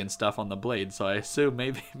rusty used. and stuff on the blade, so I assume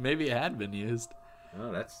maybe it had been used.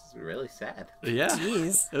 Oh, that's really sad. Yeah,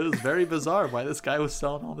 Jeez. it was very bizarre why this guy was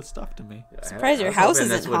selling all this stuff to me. Surprised I your was house hoping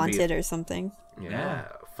this isn't would be- haunted or something. Yeah,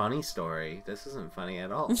 funny story. This isn't funny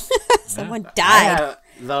at all. Someone I died.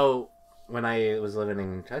 though, when I was living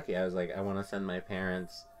in Kentucky, I was like, I want to send my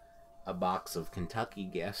parents a box of Kentucky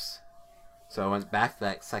gifts. So I went back to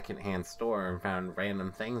that secondhand store and found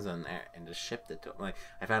random things in there and just shipped it to them. Like,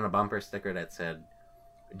 I found a bumper sticker that said,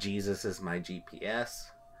 "Jesus is my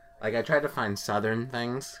GPS." Like, I tried to find Southern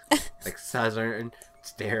things, like Southern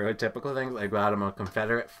stereotypical things. I got him a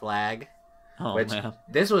Confederate flag. Oh Which, man,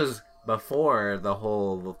 this was before the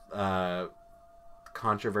whole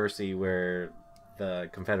controversy where the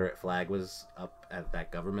Confederate flag was up at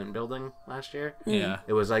that government building last year. yeah.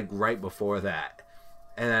 It was like right before that.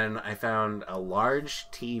 And then I found a large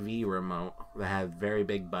TV remote that had very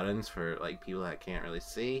big buttons for like people that can't really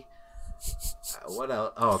see. What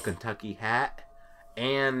else? Oh, a Kentucky hat.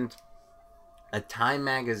 And a Time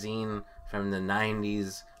magazine from the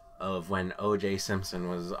 90s of when O.J. Simpson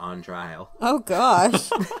was on trial. Oh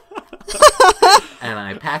gosh. And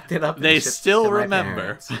I packed it up. And They shipped it still to my remember.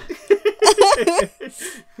 parents.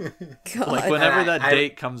 God. Like, whenever And that I-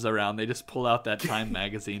 date comes around, they just pull out that Time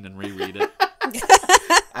magazine and reread it.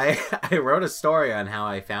 I wrote a story on how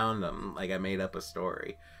I found them. Like, I made up a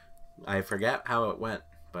story. I forget how it went,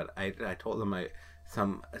 but I told them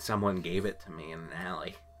someone gave it to me in an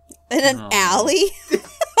alley. In an Oh. alley?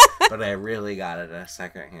 But I really got it at a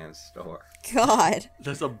secondhand store. God.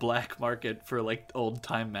 There's a black market for like old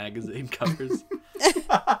Time magazine covers.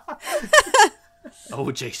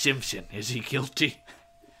 O.J. Simpson, is he guilty?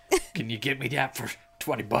 Can you get me that for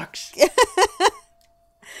 $20?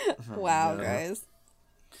 Wow, guys.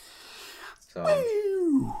 So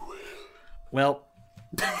Well,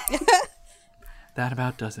 that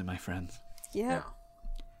about does it, my friends. Yeah. no.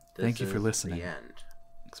 Thank This you for is listening. The end.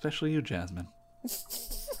 Especially you, Jasmine.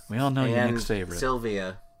 We all know your And Nick's favorite.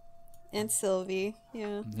 Sylvia. And Sylvie.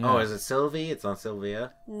 Yeah. Yeah. Oh, is it Sylvie? It's not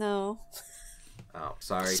Sylvia. No. Oh,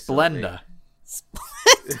 sorry. Splenda.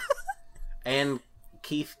 Sylvie. And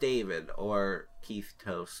Keith David or Keith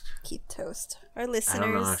Toast. Keep toast. Our I listeners.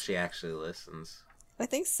 don't know if she actually listens. I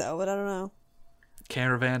think so, but I don't know.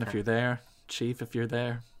 Caravan, if you're there. Chief, if you're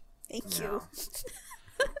there. Thank No.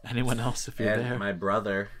 you. Anyone else, if you're And there. my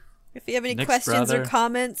brother. If you have any Nick's questions or brother.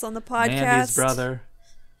 comments on the podcast, Mandy's brother.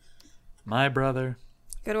 My brother.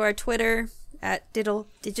 go to our Twitter at Digital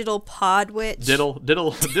Podwitch. Diddle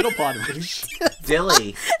Podwitch.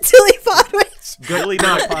 Dilly. Dilly Podwitch. Dilly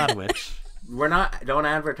Dog Podwitch. Don't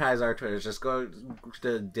advertise our Twitters. Just go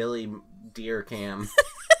to Dilly Deer Cam.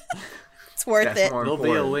 It's worth That's it. more There'll be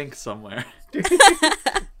a important. link somewhere. Dilly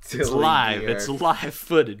It's live. Deer. It's live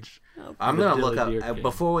footage. I'm The gonna look Dilly Deer up Cam.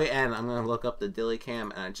 before we end. I'm gonna look up the Dilly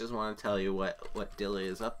Cam, and I just want to tell you what Dilly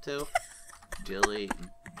is up to. Dilly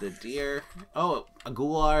the deer. Oh,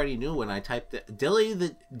 Google already knew when I typed it.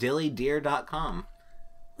 DillyDeer.com.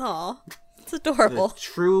 Aw, it's The adorable.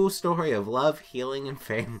 true story of love, healing, and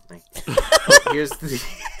family. Here's the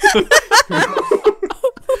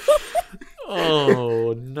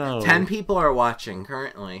Oh no. 10 people are watching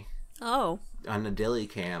currently Oh, on the Dilly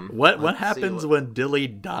Cam. What Let's see happens when Dilly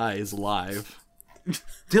dies live?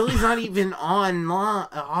 Dilly's not even on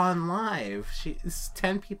live.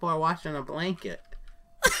 10 people are watching a blanket.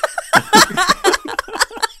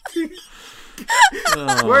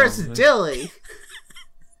 Oh, Where's Dilly?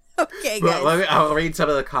 okay, Well, guys. I'll read some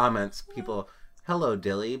of the comments. People, hello,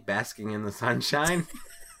 Dilly, basking in the sunshine.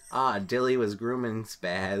 Dilly was grooming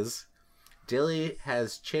Spaz. Dilly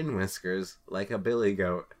has chin whiskers like a billy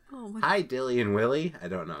goat. Oh my. Hi, Dilly and Willie. I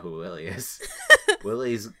don't know who Willie is.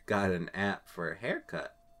 Willie's got an app for a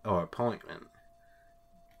haircut or appointment.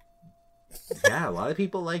 Yeah, a lot of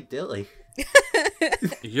people like Dilly.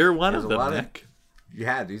 You're one There's of a them, lot of- Nick.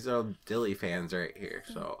 Yeah, these are Dilly fans right here.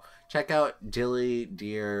 So check out Dilly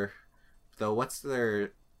Dear. Though, what's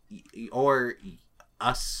their or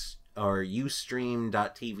us or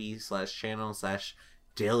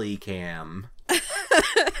ustream.tv/channel/dillycam.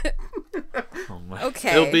 Oh my.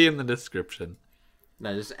 Okay. It'll be in the description.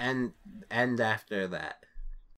 No, just end after that.